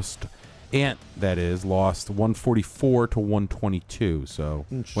lost. Lost 144-122. So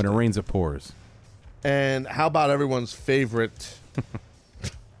when it rains, it pours. And how about everyone's favorite?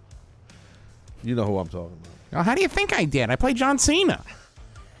 You know who I'm talking about. Oh, how do you think I did? I played John Cena.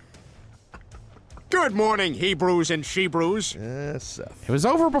 Good morning, Hebrews and Shebrews. Yes, Seth. It was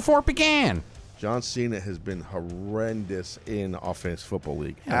over before it began. John Cena has been horrendous in our fantasy football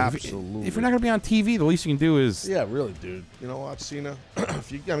league. Yeah, absolutely. If you're not going to be on TV, the least you can do is... Yeah, really, dude. You know what, Cena?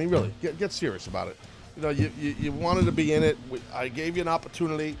 Really, get serious about it. You know, you wanted to be in it. I gave you an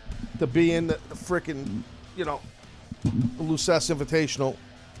opportunity to be in the frickin', the Lou Sass Invitational,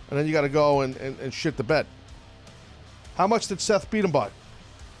 and then you got to go and shit the bed. How much did Seth beat him by?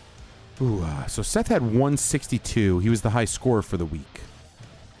 So Seth had 162. He was the high scorer for the week.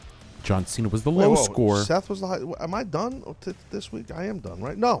 John Cena was the low scorer. Seth was the high. Am I done this week? I am done,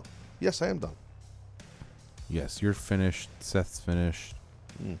 right? No. Yes, I am done. Yes, you're finished. Seth's finished.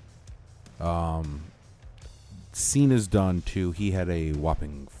 Cena's done, too. He had a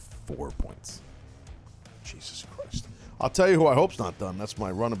whopping 4 points. Jesus Christ. I'll tell you who I hope's not done. That's my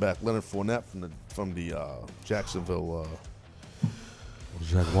running back, Leonard Fournette from the Jacksonville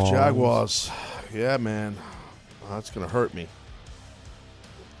Jaguars. Yeah, man. That's going to hurt me.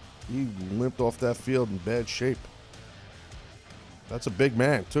 He limped off that field in bad shape. That's a big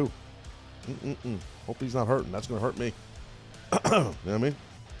man, too. Hope he's not hurting. That's going to hurt me. You know what I mean?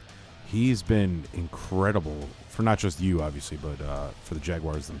 He's been incredible for not just you, obviously, but for the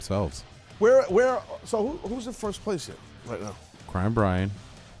Jaguars themselves. So who's in first place here right now? Crying Brian.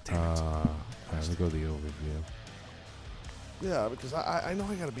 Let me go to the overview. Yeah, because I know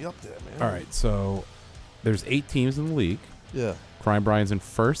I got to be up there, man. All right, so there's 8 teams in the league. Yeah. Crying Brian's in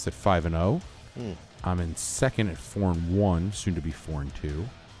first at 5-0. I'm in second at 4-1, soon to be 4-2.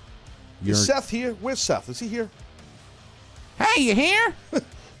 Is Seth here? Where's Seth? Is he here? Hey, you here?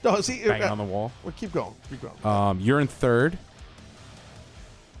 No, is he banging on the wall? Well, keep going. You're in third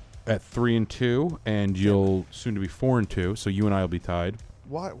at 3-2, and you'll soon to be 4-2. So you and I will be tied.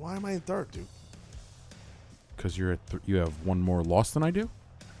 Why am I in third, dude? Because you have one more loss than I do.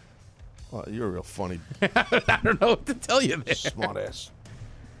 Well, you're real funny. I don't know what to tell you there. Smart ass.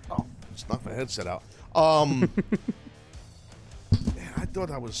 Oh, just knocked my headset out. Man, I thought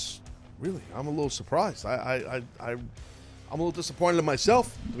I was really. I'm a little surprised. I'm a little disappointed in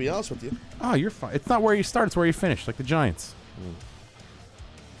myself, to be honest with you. Oh, you're fine. It's not where you start; it's where you finish, like the Giants.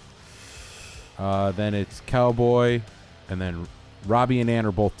 Then it's Cowboy, and then Robbie and Ann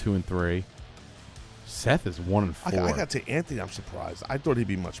are both 2 and 3. Seth is 1 and 4. I got to Anthony. I'm surprised. I thought he'd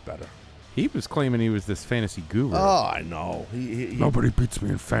be much better. He was claiming he was this fantasy guru. Oh, I know. Nobody beats me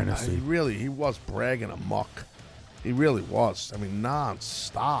in fantasy. He was bragging amok. He really was. I mean,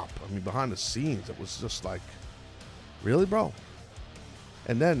 non-stop. I mean, behind the scenes, it was just like, really, bro?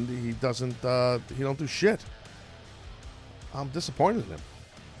 And then he don't do shit. I'm disappointed in him.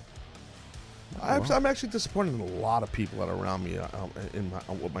 I'm actually disappointed in a lot of people that are around me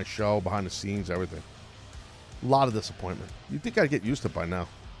with my show, behind the scenes, everything. A lot of disappointment. You'd think I'd get used to it by now.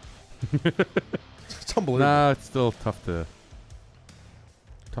 It's unbelievable. Nah, it's still tough pill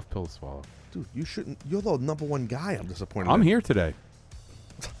to swallow. Dude, you shouldn't. You're the number one guy. I'm disappointed. I'm here today.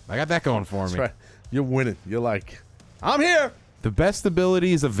 I got that going for That's me. right. You're winning. You're like, I'm here. The best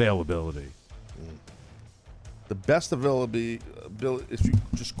ability is availability. The best ability is you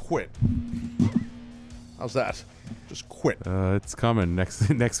just quit. How's that? Just quit. It's coming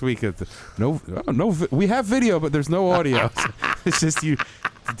next week. We have video, but there's no audio. It's just you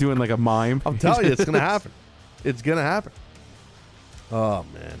doing like a mime. I'm telling you, it's gonna happen. It's gonna happen. Oh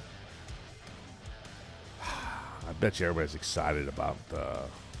man, I bet you everybody's excited about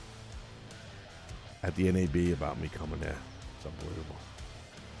at the NAB about me coming there. It's unbelievable.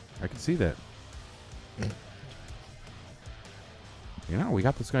 I can see that. You know, we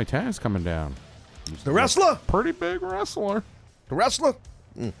got this guy Taz coming down. The wrestler? Pretty big wrestler. The wrestler?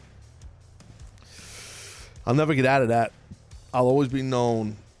 I'll never get out of that. I'll always be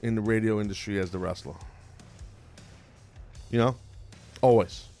known in the radio industry as the wrestler. You know?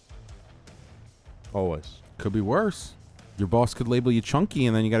 Always. Always. Could be worse. Your boss could label you chunky,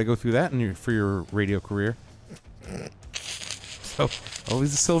 and then you got to go through that for your radio career. So,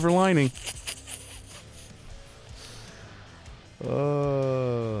 always a silver lining.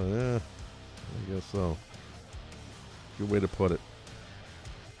 Yeah. I guess so. Good way to put it.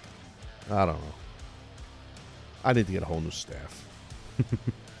 I don't know. I need to get a whole new staff.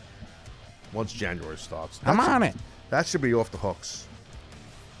 Once January starts. I'm on it. That should be off the hooks.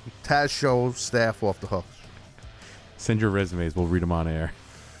 Taz Show staff off the hooks. Send your resumes. We'll read them on air.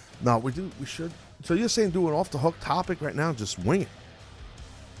 No, we should. So you're saying do an off the hook topic right now? Just wing it.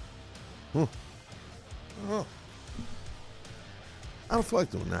 Oh. I don't feel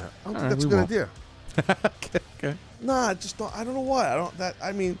like doing that. I don't think that's a good idea. Okay. Nah, I just don't. I don't know why.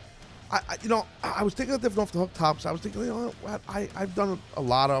 I was thinking of different off the hook topics. I was thinking, you know what? I've done a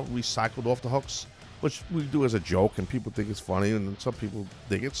lot of recycled off the hooks, which we do as a joke, and people think it's funny, and some people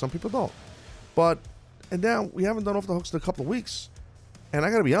dig it, some people don't. And now we haven't done off the hooks in a couple of weeks, and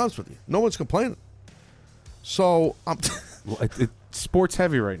I got to be honest with you, no one's complaining. So I'm. Well, it's sports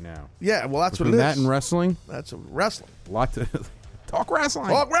heavy right now. Yeah, well, that's Between what it is. that and wrestling. That's wrestling. A lot to talk wrestling.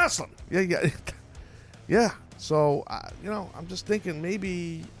 Talk wrestling. Yeah. Yeah. So I'm just thinking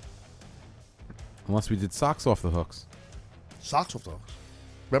maybe. Unless we did socks off the hooks. Socks off the hooks.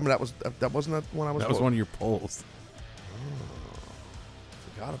 Remember that wasn't that one I was. That was one of your polls. Oh,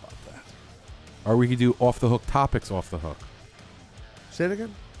 forgot about that. Or we could do off the hook topics off the hook. Say it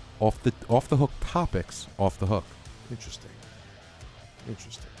again. Off the hook topics off the hook. Interesting.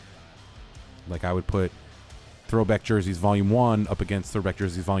 Like I would put Throwback Jerseys Volume 1 up against Throwback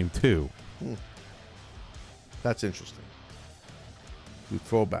Jerseys Volume 2. That's interesting. Do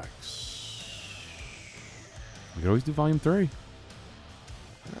throwbacks. We could always do Volume 3.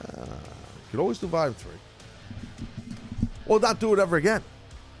 Could always do Volume 3. Or not do it ever again.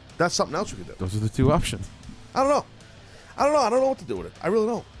 That's something else we could do. Those are the two options. I don't know. I don't know what to do with it. I really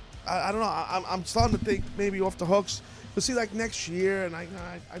don't. I don't know. I'm starting to think maybe off the hooks. But see, like next year, and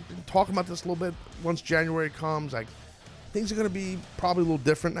I've been talking about this a little bit. Once January comes, things are going to be probably a little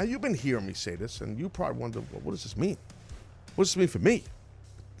different. Now, you've been hearing me say this, and you probably wonder, well, what does this mean? What does this mean for me?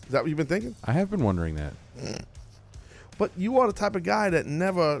 Is that what you've been thinking? I have been wondering that. But you are the type of guy that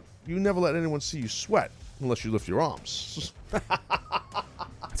never let anyone see you sweat unless you lift your arms.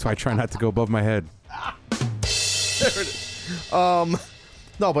 That's why I try not to go above my head. There it is.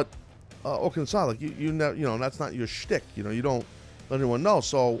 No, but okay, aside, like you know, that's not your shtick. You know, you don't let anyone know.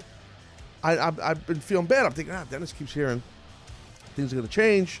 So I've been feeling bad. I'm thinking, Dennis keeps hearing things are going to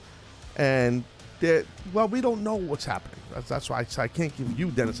change, and we don't know what's happening. That's why I can't give you,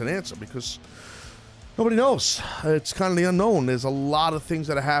 Dennis, an answer because nobody knows. It's kind of the unknown. There's a lot of things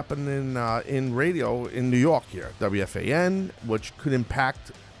that are happening in radio in New York here, WFAN, which could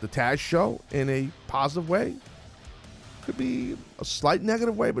impact the Taz Show in a positive way. Could be a slight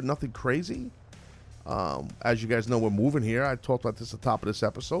negative way, but nothing crazy. As you guys know, we're moving here. I talked about this at the top of this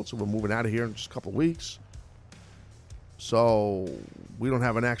episode, so we're moving out of here in just a couple of weeks. So we don't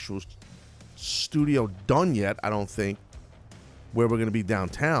have an actual studio done yet, I don't think, where we're going to be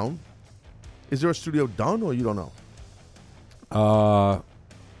downtown. Is there a studio done, or you don't know?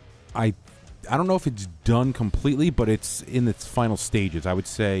 I don't know if it's done completely, but it's in its final stages. I would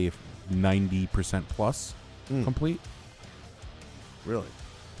say 90% plus complete. Really?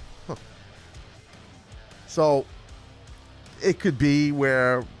 Huh. So it could be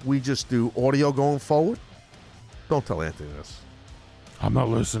where we just do audio going forward. Don't tell Anthony this. I'm not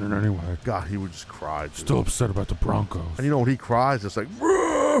listening anyway. God, he would just cry. Dude. Still upset about the Broncos. And you know when he cries, it's like,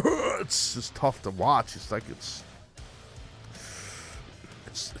 "Rah!" it's just tough to watch. It's like it's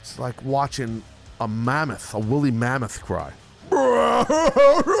like watching a mammoth, a woolly mammoth cry.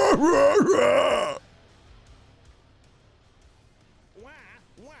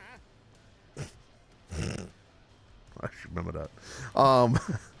 I should remember that.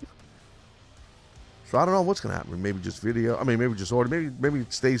 So I don't know what's gonna happen. Maybe just video. I mean, maybe just order. Maybe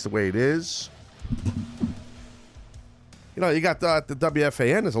it stays the way it is. You know, you got the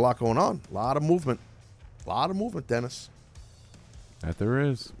WFAN. There's a lot going on. A lot of movement. Dennis. That there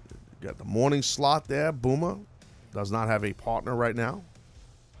is. You got the morning slot there. Boomer does not have a partner right now,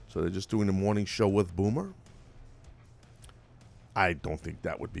 so they're just doing the morning show with Boomer. I don't think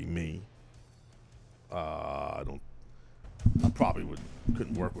that would be me. I probably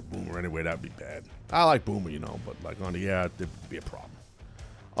couldn't work with Boomer anyway. That'd be bad. I like Boomer, you know, but like on the air, there'd be a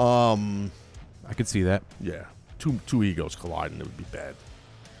problem. I could see that. Yeah, two egos colliding, it would be bad.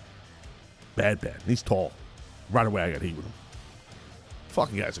 Bad. He's tall. Right away, I got heat with him.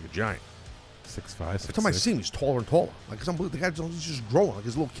 Fucking guy's like a giant. 6'5", 6'6". Every time I see him, he's taller and taller. Like it's unbelievable. The guy's just growing like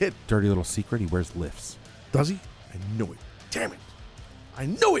his little kid. Dirty little secret: he wears lifts. Does he? I knew it. Damn it! I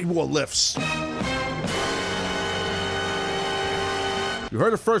knew he wore lifts. You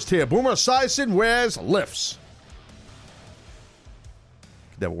heard it first here. Boomer Esiason wears lifts.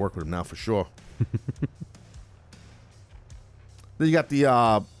 Could never work with him now for sure. Then you got the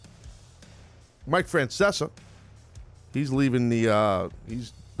Mike Francesa. He's leaving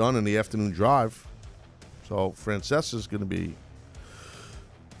he's done in the afternoon drive. So Francesa's going to be,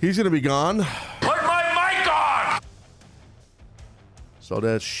 he's going to be gone. Put my mic on! So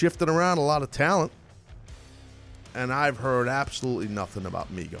they're shifting around a lot of talent. And I've heard absolutely nothing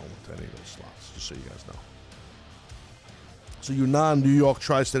about me going to any of those slots, just so you guys know. So you non-New York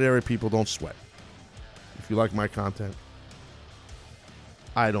tri-state area people, don't sweat. If you like my content,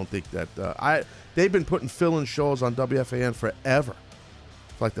 I don't think that... they've been putting fill-in shows on WFAN forever.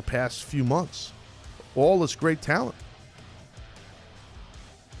 For like the past few months. All this great talent.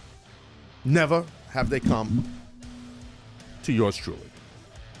 Never have they come to yours truly.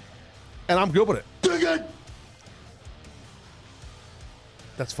 And I'm good with it.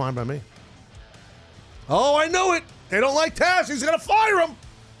 That's fine by me. Oh, I know it. They don't like Taz. He's going to fire him.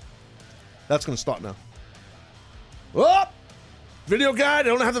 That's going to start now. Oh, video guide. They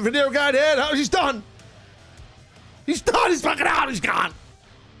don't have the video guide here. No, he's done. He's done. He's fucking out. He's gone.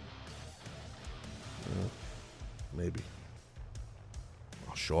 Maybe.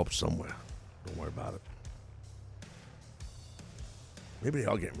 I'll show up somewhere. Don't worry about it. Maybe they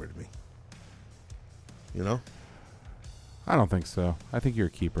are getting rid of me. You know? I don't think so. I think you're a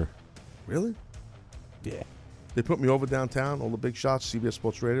keeper. Really? Yeah. They put me over downtown, all the big shots, CBS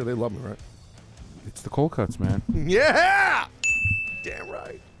Sports Radio. They love me, right? It's the cold cuts, man. Yeah! Damn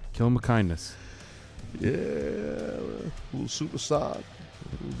right. Kill him with kindness. Yeah. A little super sod.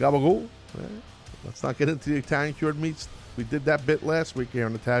 Gabagool. Yeah. Let's not get into the Italian cured meats. We did that bit last week here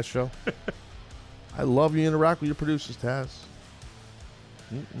on the Taz Show. I love you interact with your producers, Taz.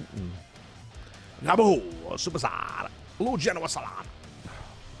 Gabagool. Super sod. A little Genoa salami.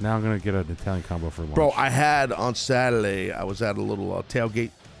 Now I'm going to get an Italian combo for lunch. Bro, I had on Saturday, I was at a little tailgate,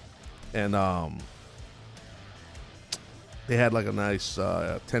 and they had like a nice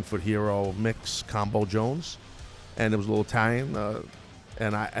 10-foot hero mix combo Jones, and it was a little Italian,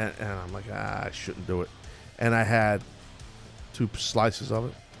 and I'm like, I shouldn't do it. And I had 2 slices of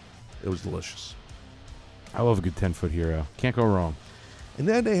it. It was delicious. I love a good 10-foot hero. Can't go wrong. And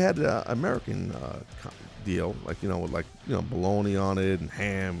then they had American deal, like, with bologna on it and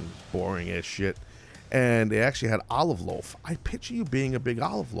ham, boring ass shit. And they actually had olive loaf. I picture you being a big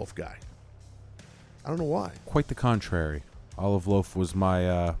olive loaf guy. I don't know why. Quite the contrary. Olive loaf was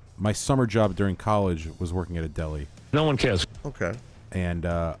my my summer job during college was working at a deli. No one cares. Okay. And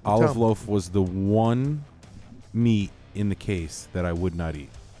olive loaf was the one meat in the case that I would not eat.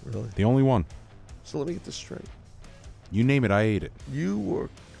 Really? The only one. So let me get this straight. You name it, I ate it. You were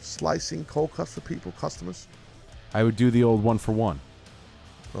slicing cold cuts for people, customers? I would do the old 1-for-1.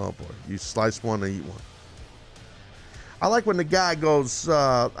 Oh, boy. You slice one and eat one. I like when the guy goes,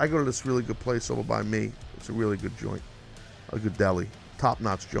 I go to this really good place over by me. It's a really good joint. A good deli.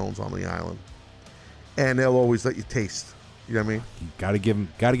 Top-notch Jones on the island. And they'll always let you taste. You know what I mean? You gotta give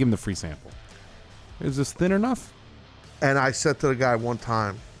him the free sample. Is this thin enough? And I said to the guy one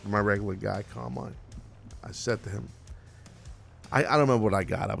time, my regular guy, Carmine, I said to him, I don't remember what I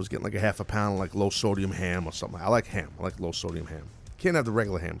got. I was getting like a half a pound of like low sodium ham or something. I like ham. I like low sodium ham. Can't have the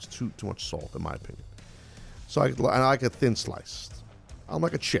regular ham. It's too much salt, in my opinion. So I like a thin slice. I'm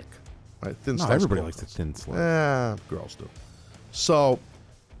like a chick, right? Thin slice. Everybody likes a thin slice. Yeah, girls do. So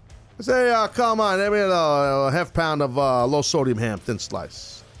I say, come on, let me a half pound of low-sodium ham, thin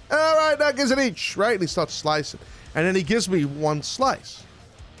slice. All right, that gives it each, right? And he starts slicing. And then he gives me one slice.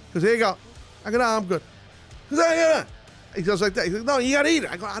 He goes, here you go. I go, no, I'm good. He goes, yeah. He goes like that. He goes, no, you got to eat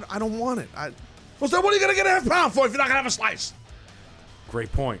it. I go, I don't want it. Well, so what are you going to get a half pound for if you're not going to have a slice?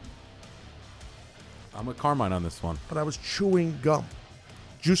 Great point. I'm with Carmine on this one. But I was chewing gum.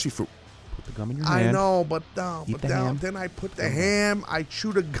 Juicy fruit. Put the gum in your hand. I know, but no. Eat But the now, ham. then I put the ham. I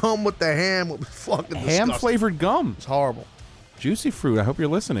chewed the gum with the ham. It was fucking disgusting. Ham-flavored gum. It's horrible. Juicy fruit. I hope you're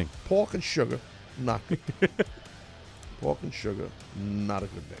listening. Pork and sugar, not good. Pork and sugar, not a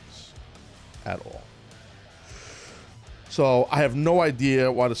good mix at all. So I have no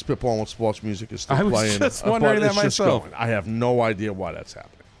idea why the Spitball with Sports Music is still I was playing. just wondering but that it's just myself. going. I have no idea why that's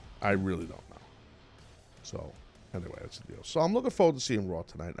happening. I really don't know. So anyway, that's the deal. So I'm looking forward to seeing Raw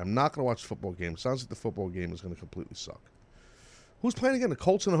tonight. I'm not going to watch the football game. Sounds like the football game is going to completely suck. Who's playing again? The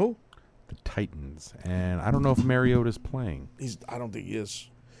Colts and the who? The Titans. And I don't know if Mariota's playing. I don't think he is.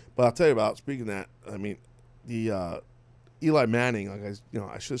 But I'll tell you about, speaking of that, I mean, the Eli Manning, I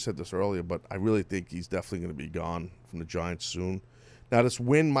should have said this earlier, but I really think he's definitely going to be gone from the Giants soon. Now, this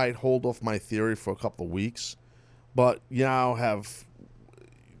win might hold off my theory for a couple of weeks, but you now have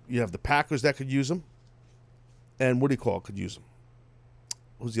the Packers that could use him, and what do you call it? Could use him.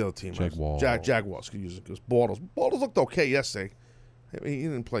 Who's the other team? Jaguars. Jaguars could use him because Bortles looked okay yesterday. I mean, he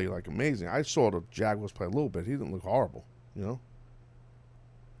didn't play like amazing. I saw the Jaguars play a little bit. He didn't look horrible, you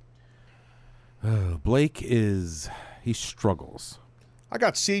know. Blake he struggles. I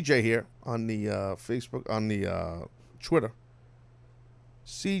got CJ here on the Facebook, on the Twitter.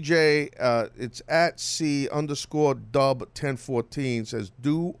 CJ, it's at C_dub1014 says,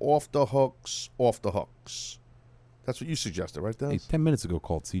 do off the hooks. That's what you suggested, right, Dennis? 10 minutes ago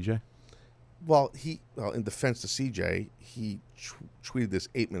called CJ. Well, in defense to CJ, he tweeted this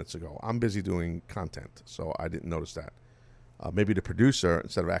 8 minutes ago. I'm busy doing content, so I didn't notice that. Maybe the producer,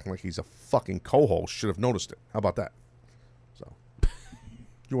 instead of acting like he's a fucking co-host, should have noticed it. How about that? So,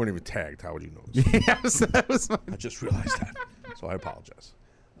 you weren't even tagged. How would you notice? Yes, that was my... I just realized that, so I apologize.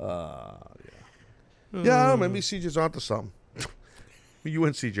 Yeah, maybe CJ's onto something. You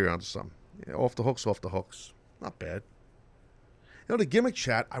and CJ are onto something. Yeah, off the hooks. Not bad. You know, the gimmick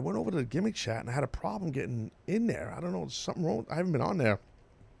chat, I went over to the gimmick chat and I had a problem getting in there. I don't know, there's something wrong. I haven't been on there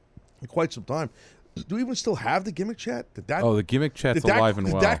in quite some time. Do we even still have the gimmick chat? The gimmick chat's alive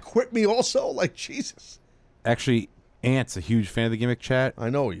and well. Did that quit me also? Like, Jesus. Actually, Ant's a huge fan of the gimmick chat. I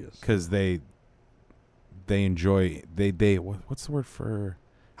know he is. Because they enjoy, what's the word for?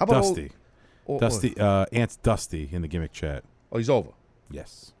 How about Dusty? Dusty. Ant's Dusty in the gimmick chat. Oh, he's over?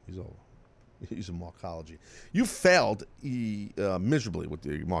 Yes. He's over. He's in Markology. You failed miserably with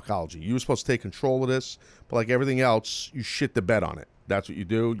the Markology. You were supposed to take control of this, but like everything else, you shit the bed on it. That's what you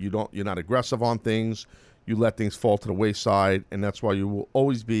do. You're not aggressive on things. You let things fall to the wayside, and that's why you will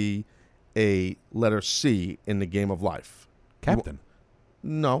always be a letter C in the game of life. Captain.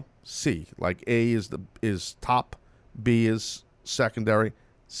 No, C. Like A is top, B is secondary,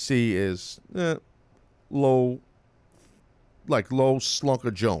 C is low. Like low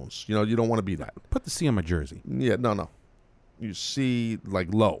Slunker Jones. You know, you don't want to be that. Put the C on my jersey. Yeah, no. You see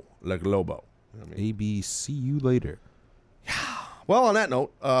like low, like Lobo. You know what I mean? AB, see you later. Well, on that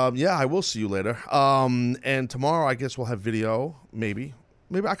note, yeah, I will see you later. And tomorrow, I guess we'll have video. Maybe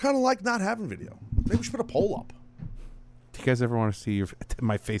I kind of like not having video. Maybe we should put a poll up. Do you guys ever want to see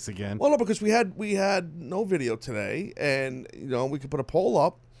my face again? Well, no, because we had no video today, and you know we could put a poll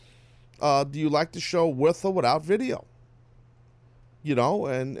up. Do you like the show with or without video? You know,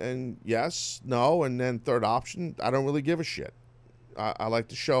 and yes, no, and then third option, I don't really give a shit. I like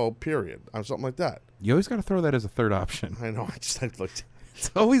the show, period. Something like that. You always got to throw that as a third option. I know. It's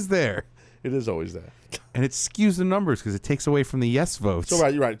always there. It is always there. And it skews the numbers because it takes away from the yes votes. So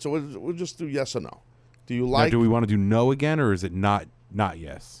you're right. So we'll just do yes or no. Do you like? Now, do we want to do no again, or is it not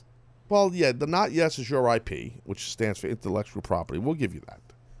yes? Well, yeah, the not yes is your IP, which stands for intellectual property. We'll give you that.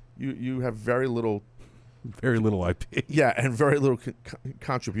 You have very little IP. Yeah, and very little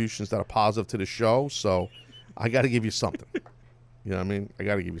contributions that are positive to the show. So I got to give you something. You know what I mean? I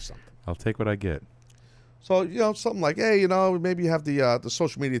got to give you something. I'll take what I get. So, you know, something like, hey, you know, maybe you have the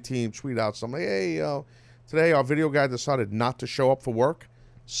social media team tweet out something like, hey, today our video guy decided not to show up for work.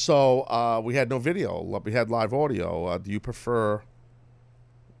 So we had no video. We had live audio. Do you prefer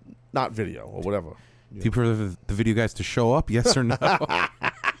not video or whatever? Do you prefer the video guys to show up? Yes or no?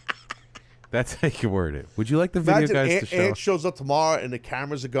 That's how you word it. Would you like the video guys to show up? Ant shows up tomorrow and the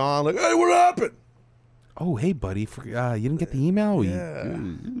cameras are gone. Like, hey, what happened? Oh, hey, buddy. You didn't get the email? Yeah.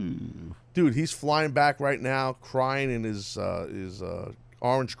 Dude, he's flying back right now, crying in his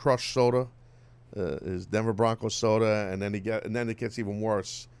Orange Crush soda, his Denver Broncos soda, and then it gets even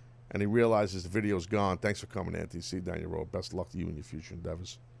worse, and he realizes the video's gone. Thanks for coming, Anthony. See you down your road. Best of luck to you in your future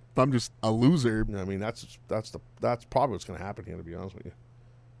endeavors. I'm just a loser. I mean, that's probably what's going to happen here, to be honest with you.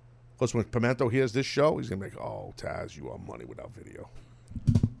 Plus, when Pimento hears this show, he's going to be like, oh, Taz, you are money without video.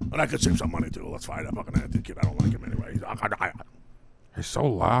 And I could save some money, too. Let's find that fucking Anthony kid. I don't like him anyway. He's so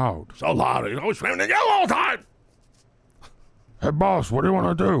loud. So loud. He's always screaming and yelling all the time. Hey, boss, what do you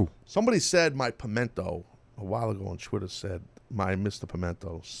want to do? Somebody said my Pimento, a while ago on Twitter, said my Mr.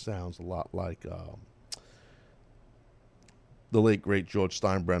 Pimento sounds a lot like the late, great George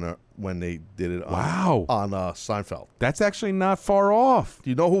Steinbrenner when they did it on Seinfeld. That's actually not far off. Do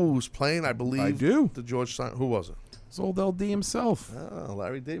you know who was playing? I believe I do. The George Stein. Who was it? It's old LD himself. Oh,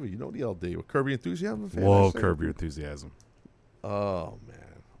 Larry David. You know the LD. With Curb Your Enthusiasm? Whoa, Curb Your Enthusiasm. Oh, man.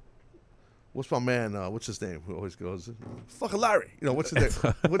 What's my man? What's his name? Who always goes, fucking Larry. You know, what's his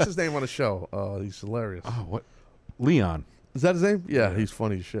name? What's his name on the show? He's hilarious. Oh, what? Leon. Is that his name? Yeah, he's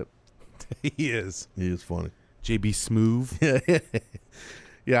funny as shit. He is. He is funny. JB Smoove.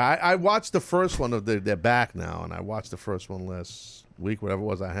 Yeah, I watched the first one of they're back now, and I watched the first one last week, whatever it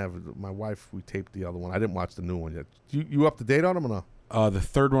was. I have my wife. We taped the other one. I didn't watch the new one yet. You up to date on them or no? The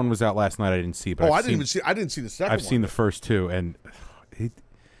third one was out last night. I didn't see it. But I didn't see the second one. I've seen the first two, and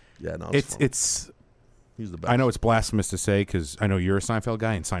it's he's the best. I know it's blasphemous to say because I know you're a Seinfeld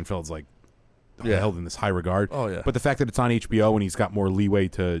guy, and Seinfeld's like held in this high regard. Oh yeah. But the fact that it's on HBO and he's got more leeway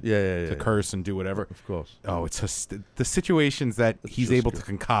to curse and do whatever. Of course. Oh, it's just the situations that he's able to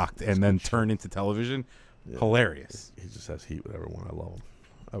concoct and then turn into television. Yeah. Hilarious. He just has heat with everyone. I love him.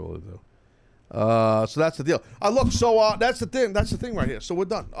 I really do. So that's the deal. Look, so that's the thing. That's the thing right here. So we're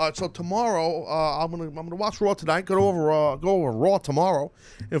done. So tomorrow, I'm gonna watch Raw tonight. Go over Raw tomorrow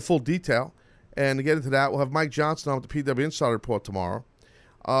in full detail, and to get into that, we'll have Mike Johnson on with the PW Insider Report tomorrow.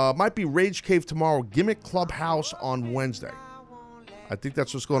 Might be Rage Cave tomorrow. Gimmick Clubhouse on Wednesday. I think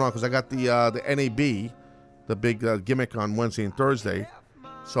that's what's going on because I got the NAB, the big gimmick on Wednesday and Thursday.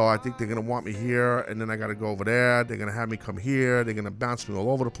 So I think they're going to want me here, and then I got to go over there. They're going to have me come here. They're going to bounce me all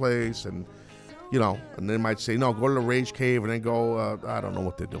over the place, and and they might say, no, go to the Rage Cave, and then go, I don't know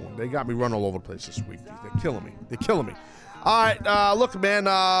what they're doing. They got me run all over the place this week. They're killing me. All right, look, man,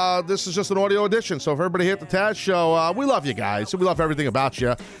 this is just an audio edition, so if everybody here at the Taz Show, we love you guys. We love everything about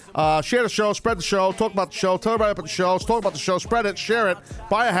you. Share the show, spread the show, talk about the show, tell everybody about the show, talk about the show, spread it, share it,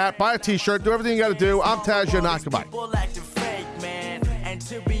 buy a hat, buy a T-shirt, do everything you got to do. I'm Taz, you're not. Goodbye. And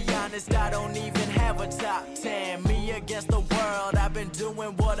to be honest, I don't even have a top 10. Me against the world, I've been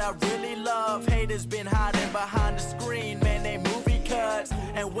doing what I really love. Haters been hiding behind the screen, man, they movie cuts.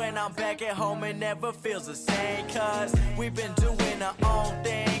 And when I'm back at home, it never feels the same, cause we've been doing our own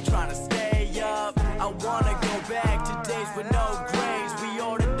thing, trying to stay up. I wanna go back to days with no grades. We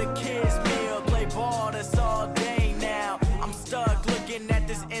ordered the kids meal, play ball, that's all day now. I'm stuck looking at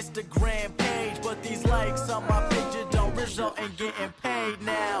this Instagram page, but these likes on my picture don't result in getting paid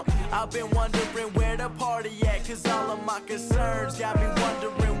now. I've been wondering where the party at, cause all of my concerns got me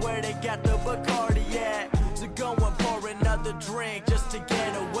wondering where they got the Bacardi at. So go and pour another drink just to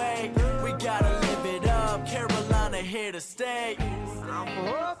get away. We gotta live it up, Carolina here to stay. I'm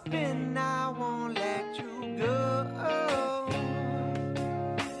up in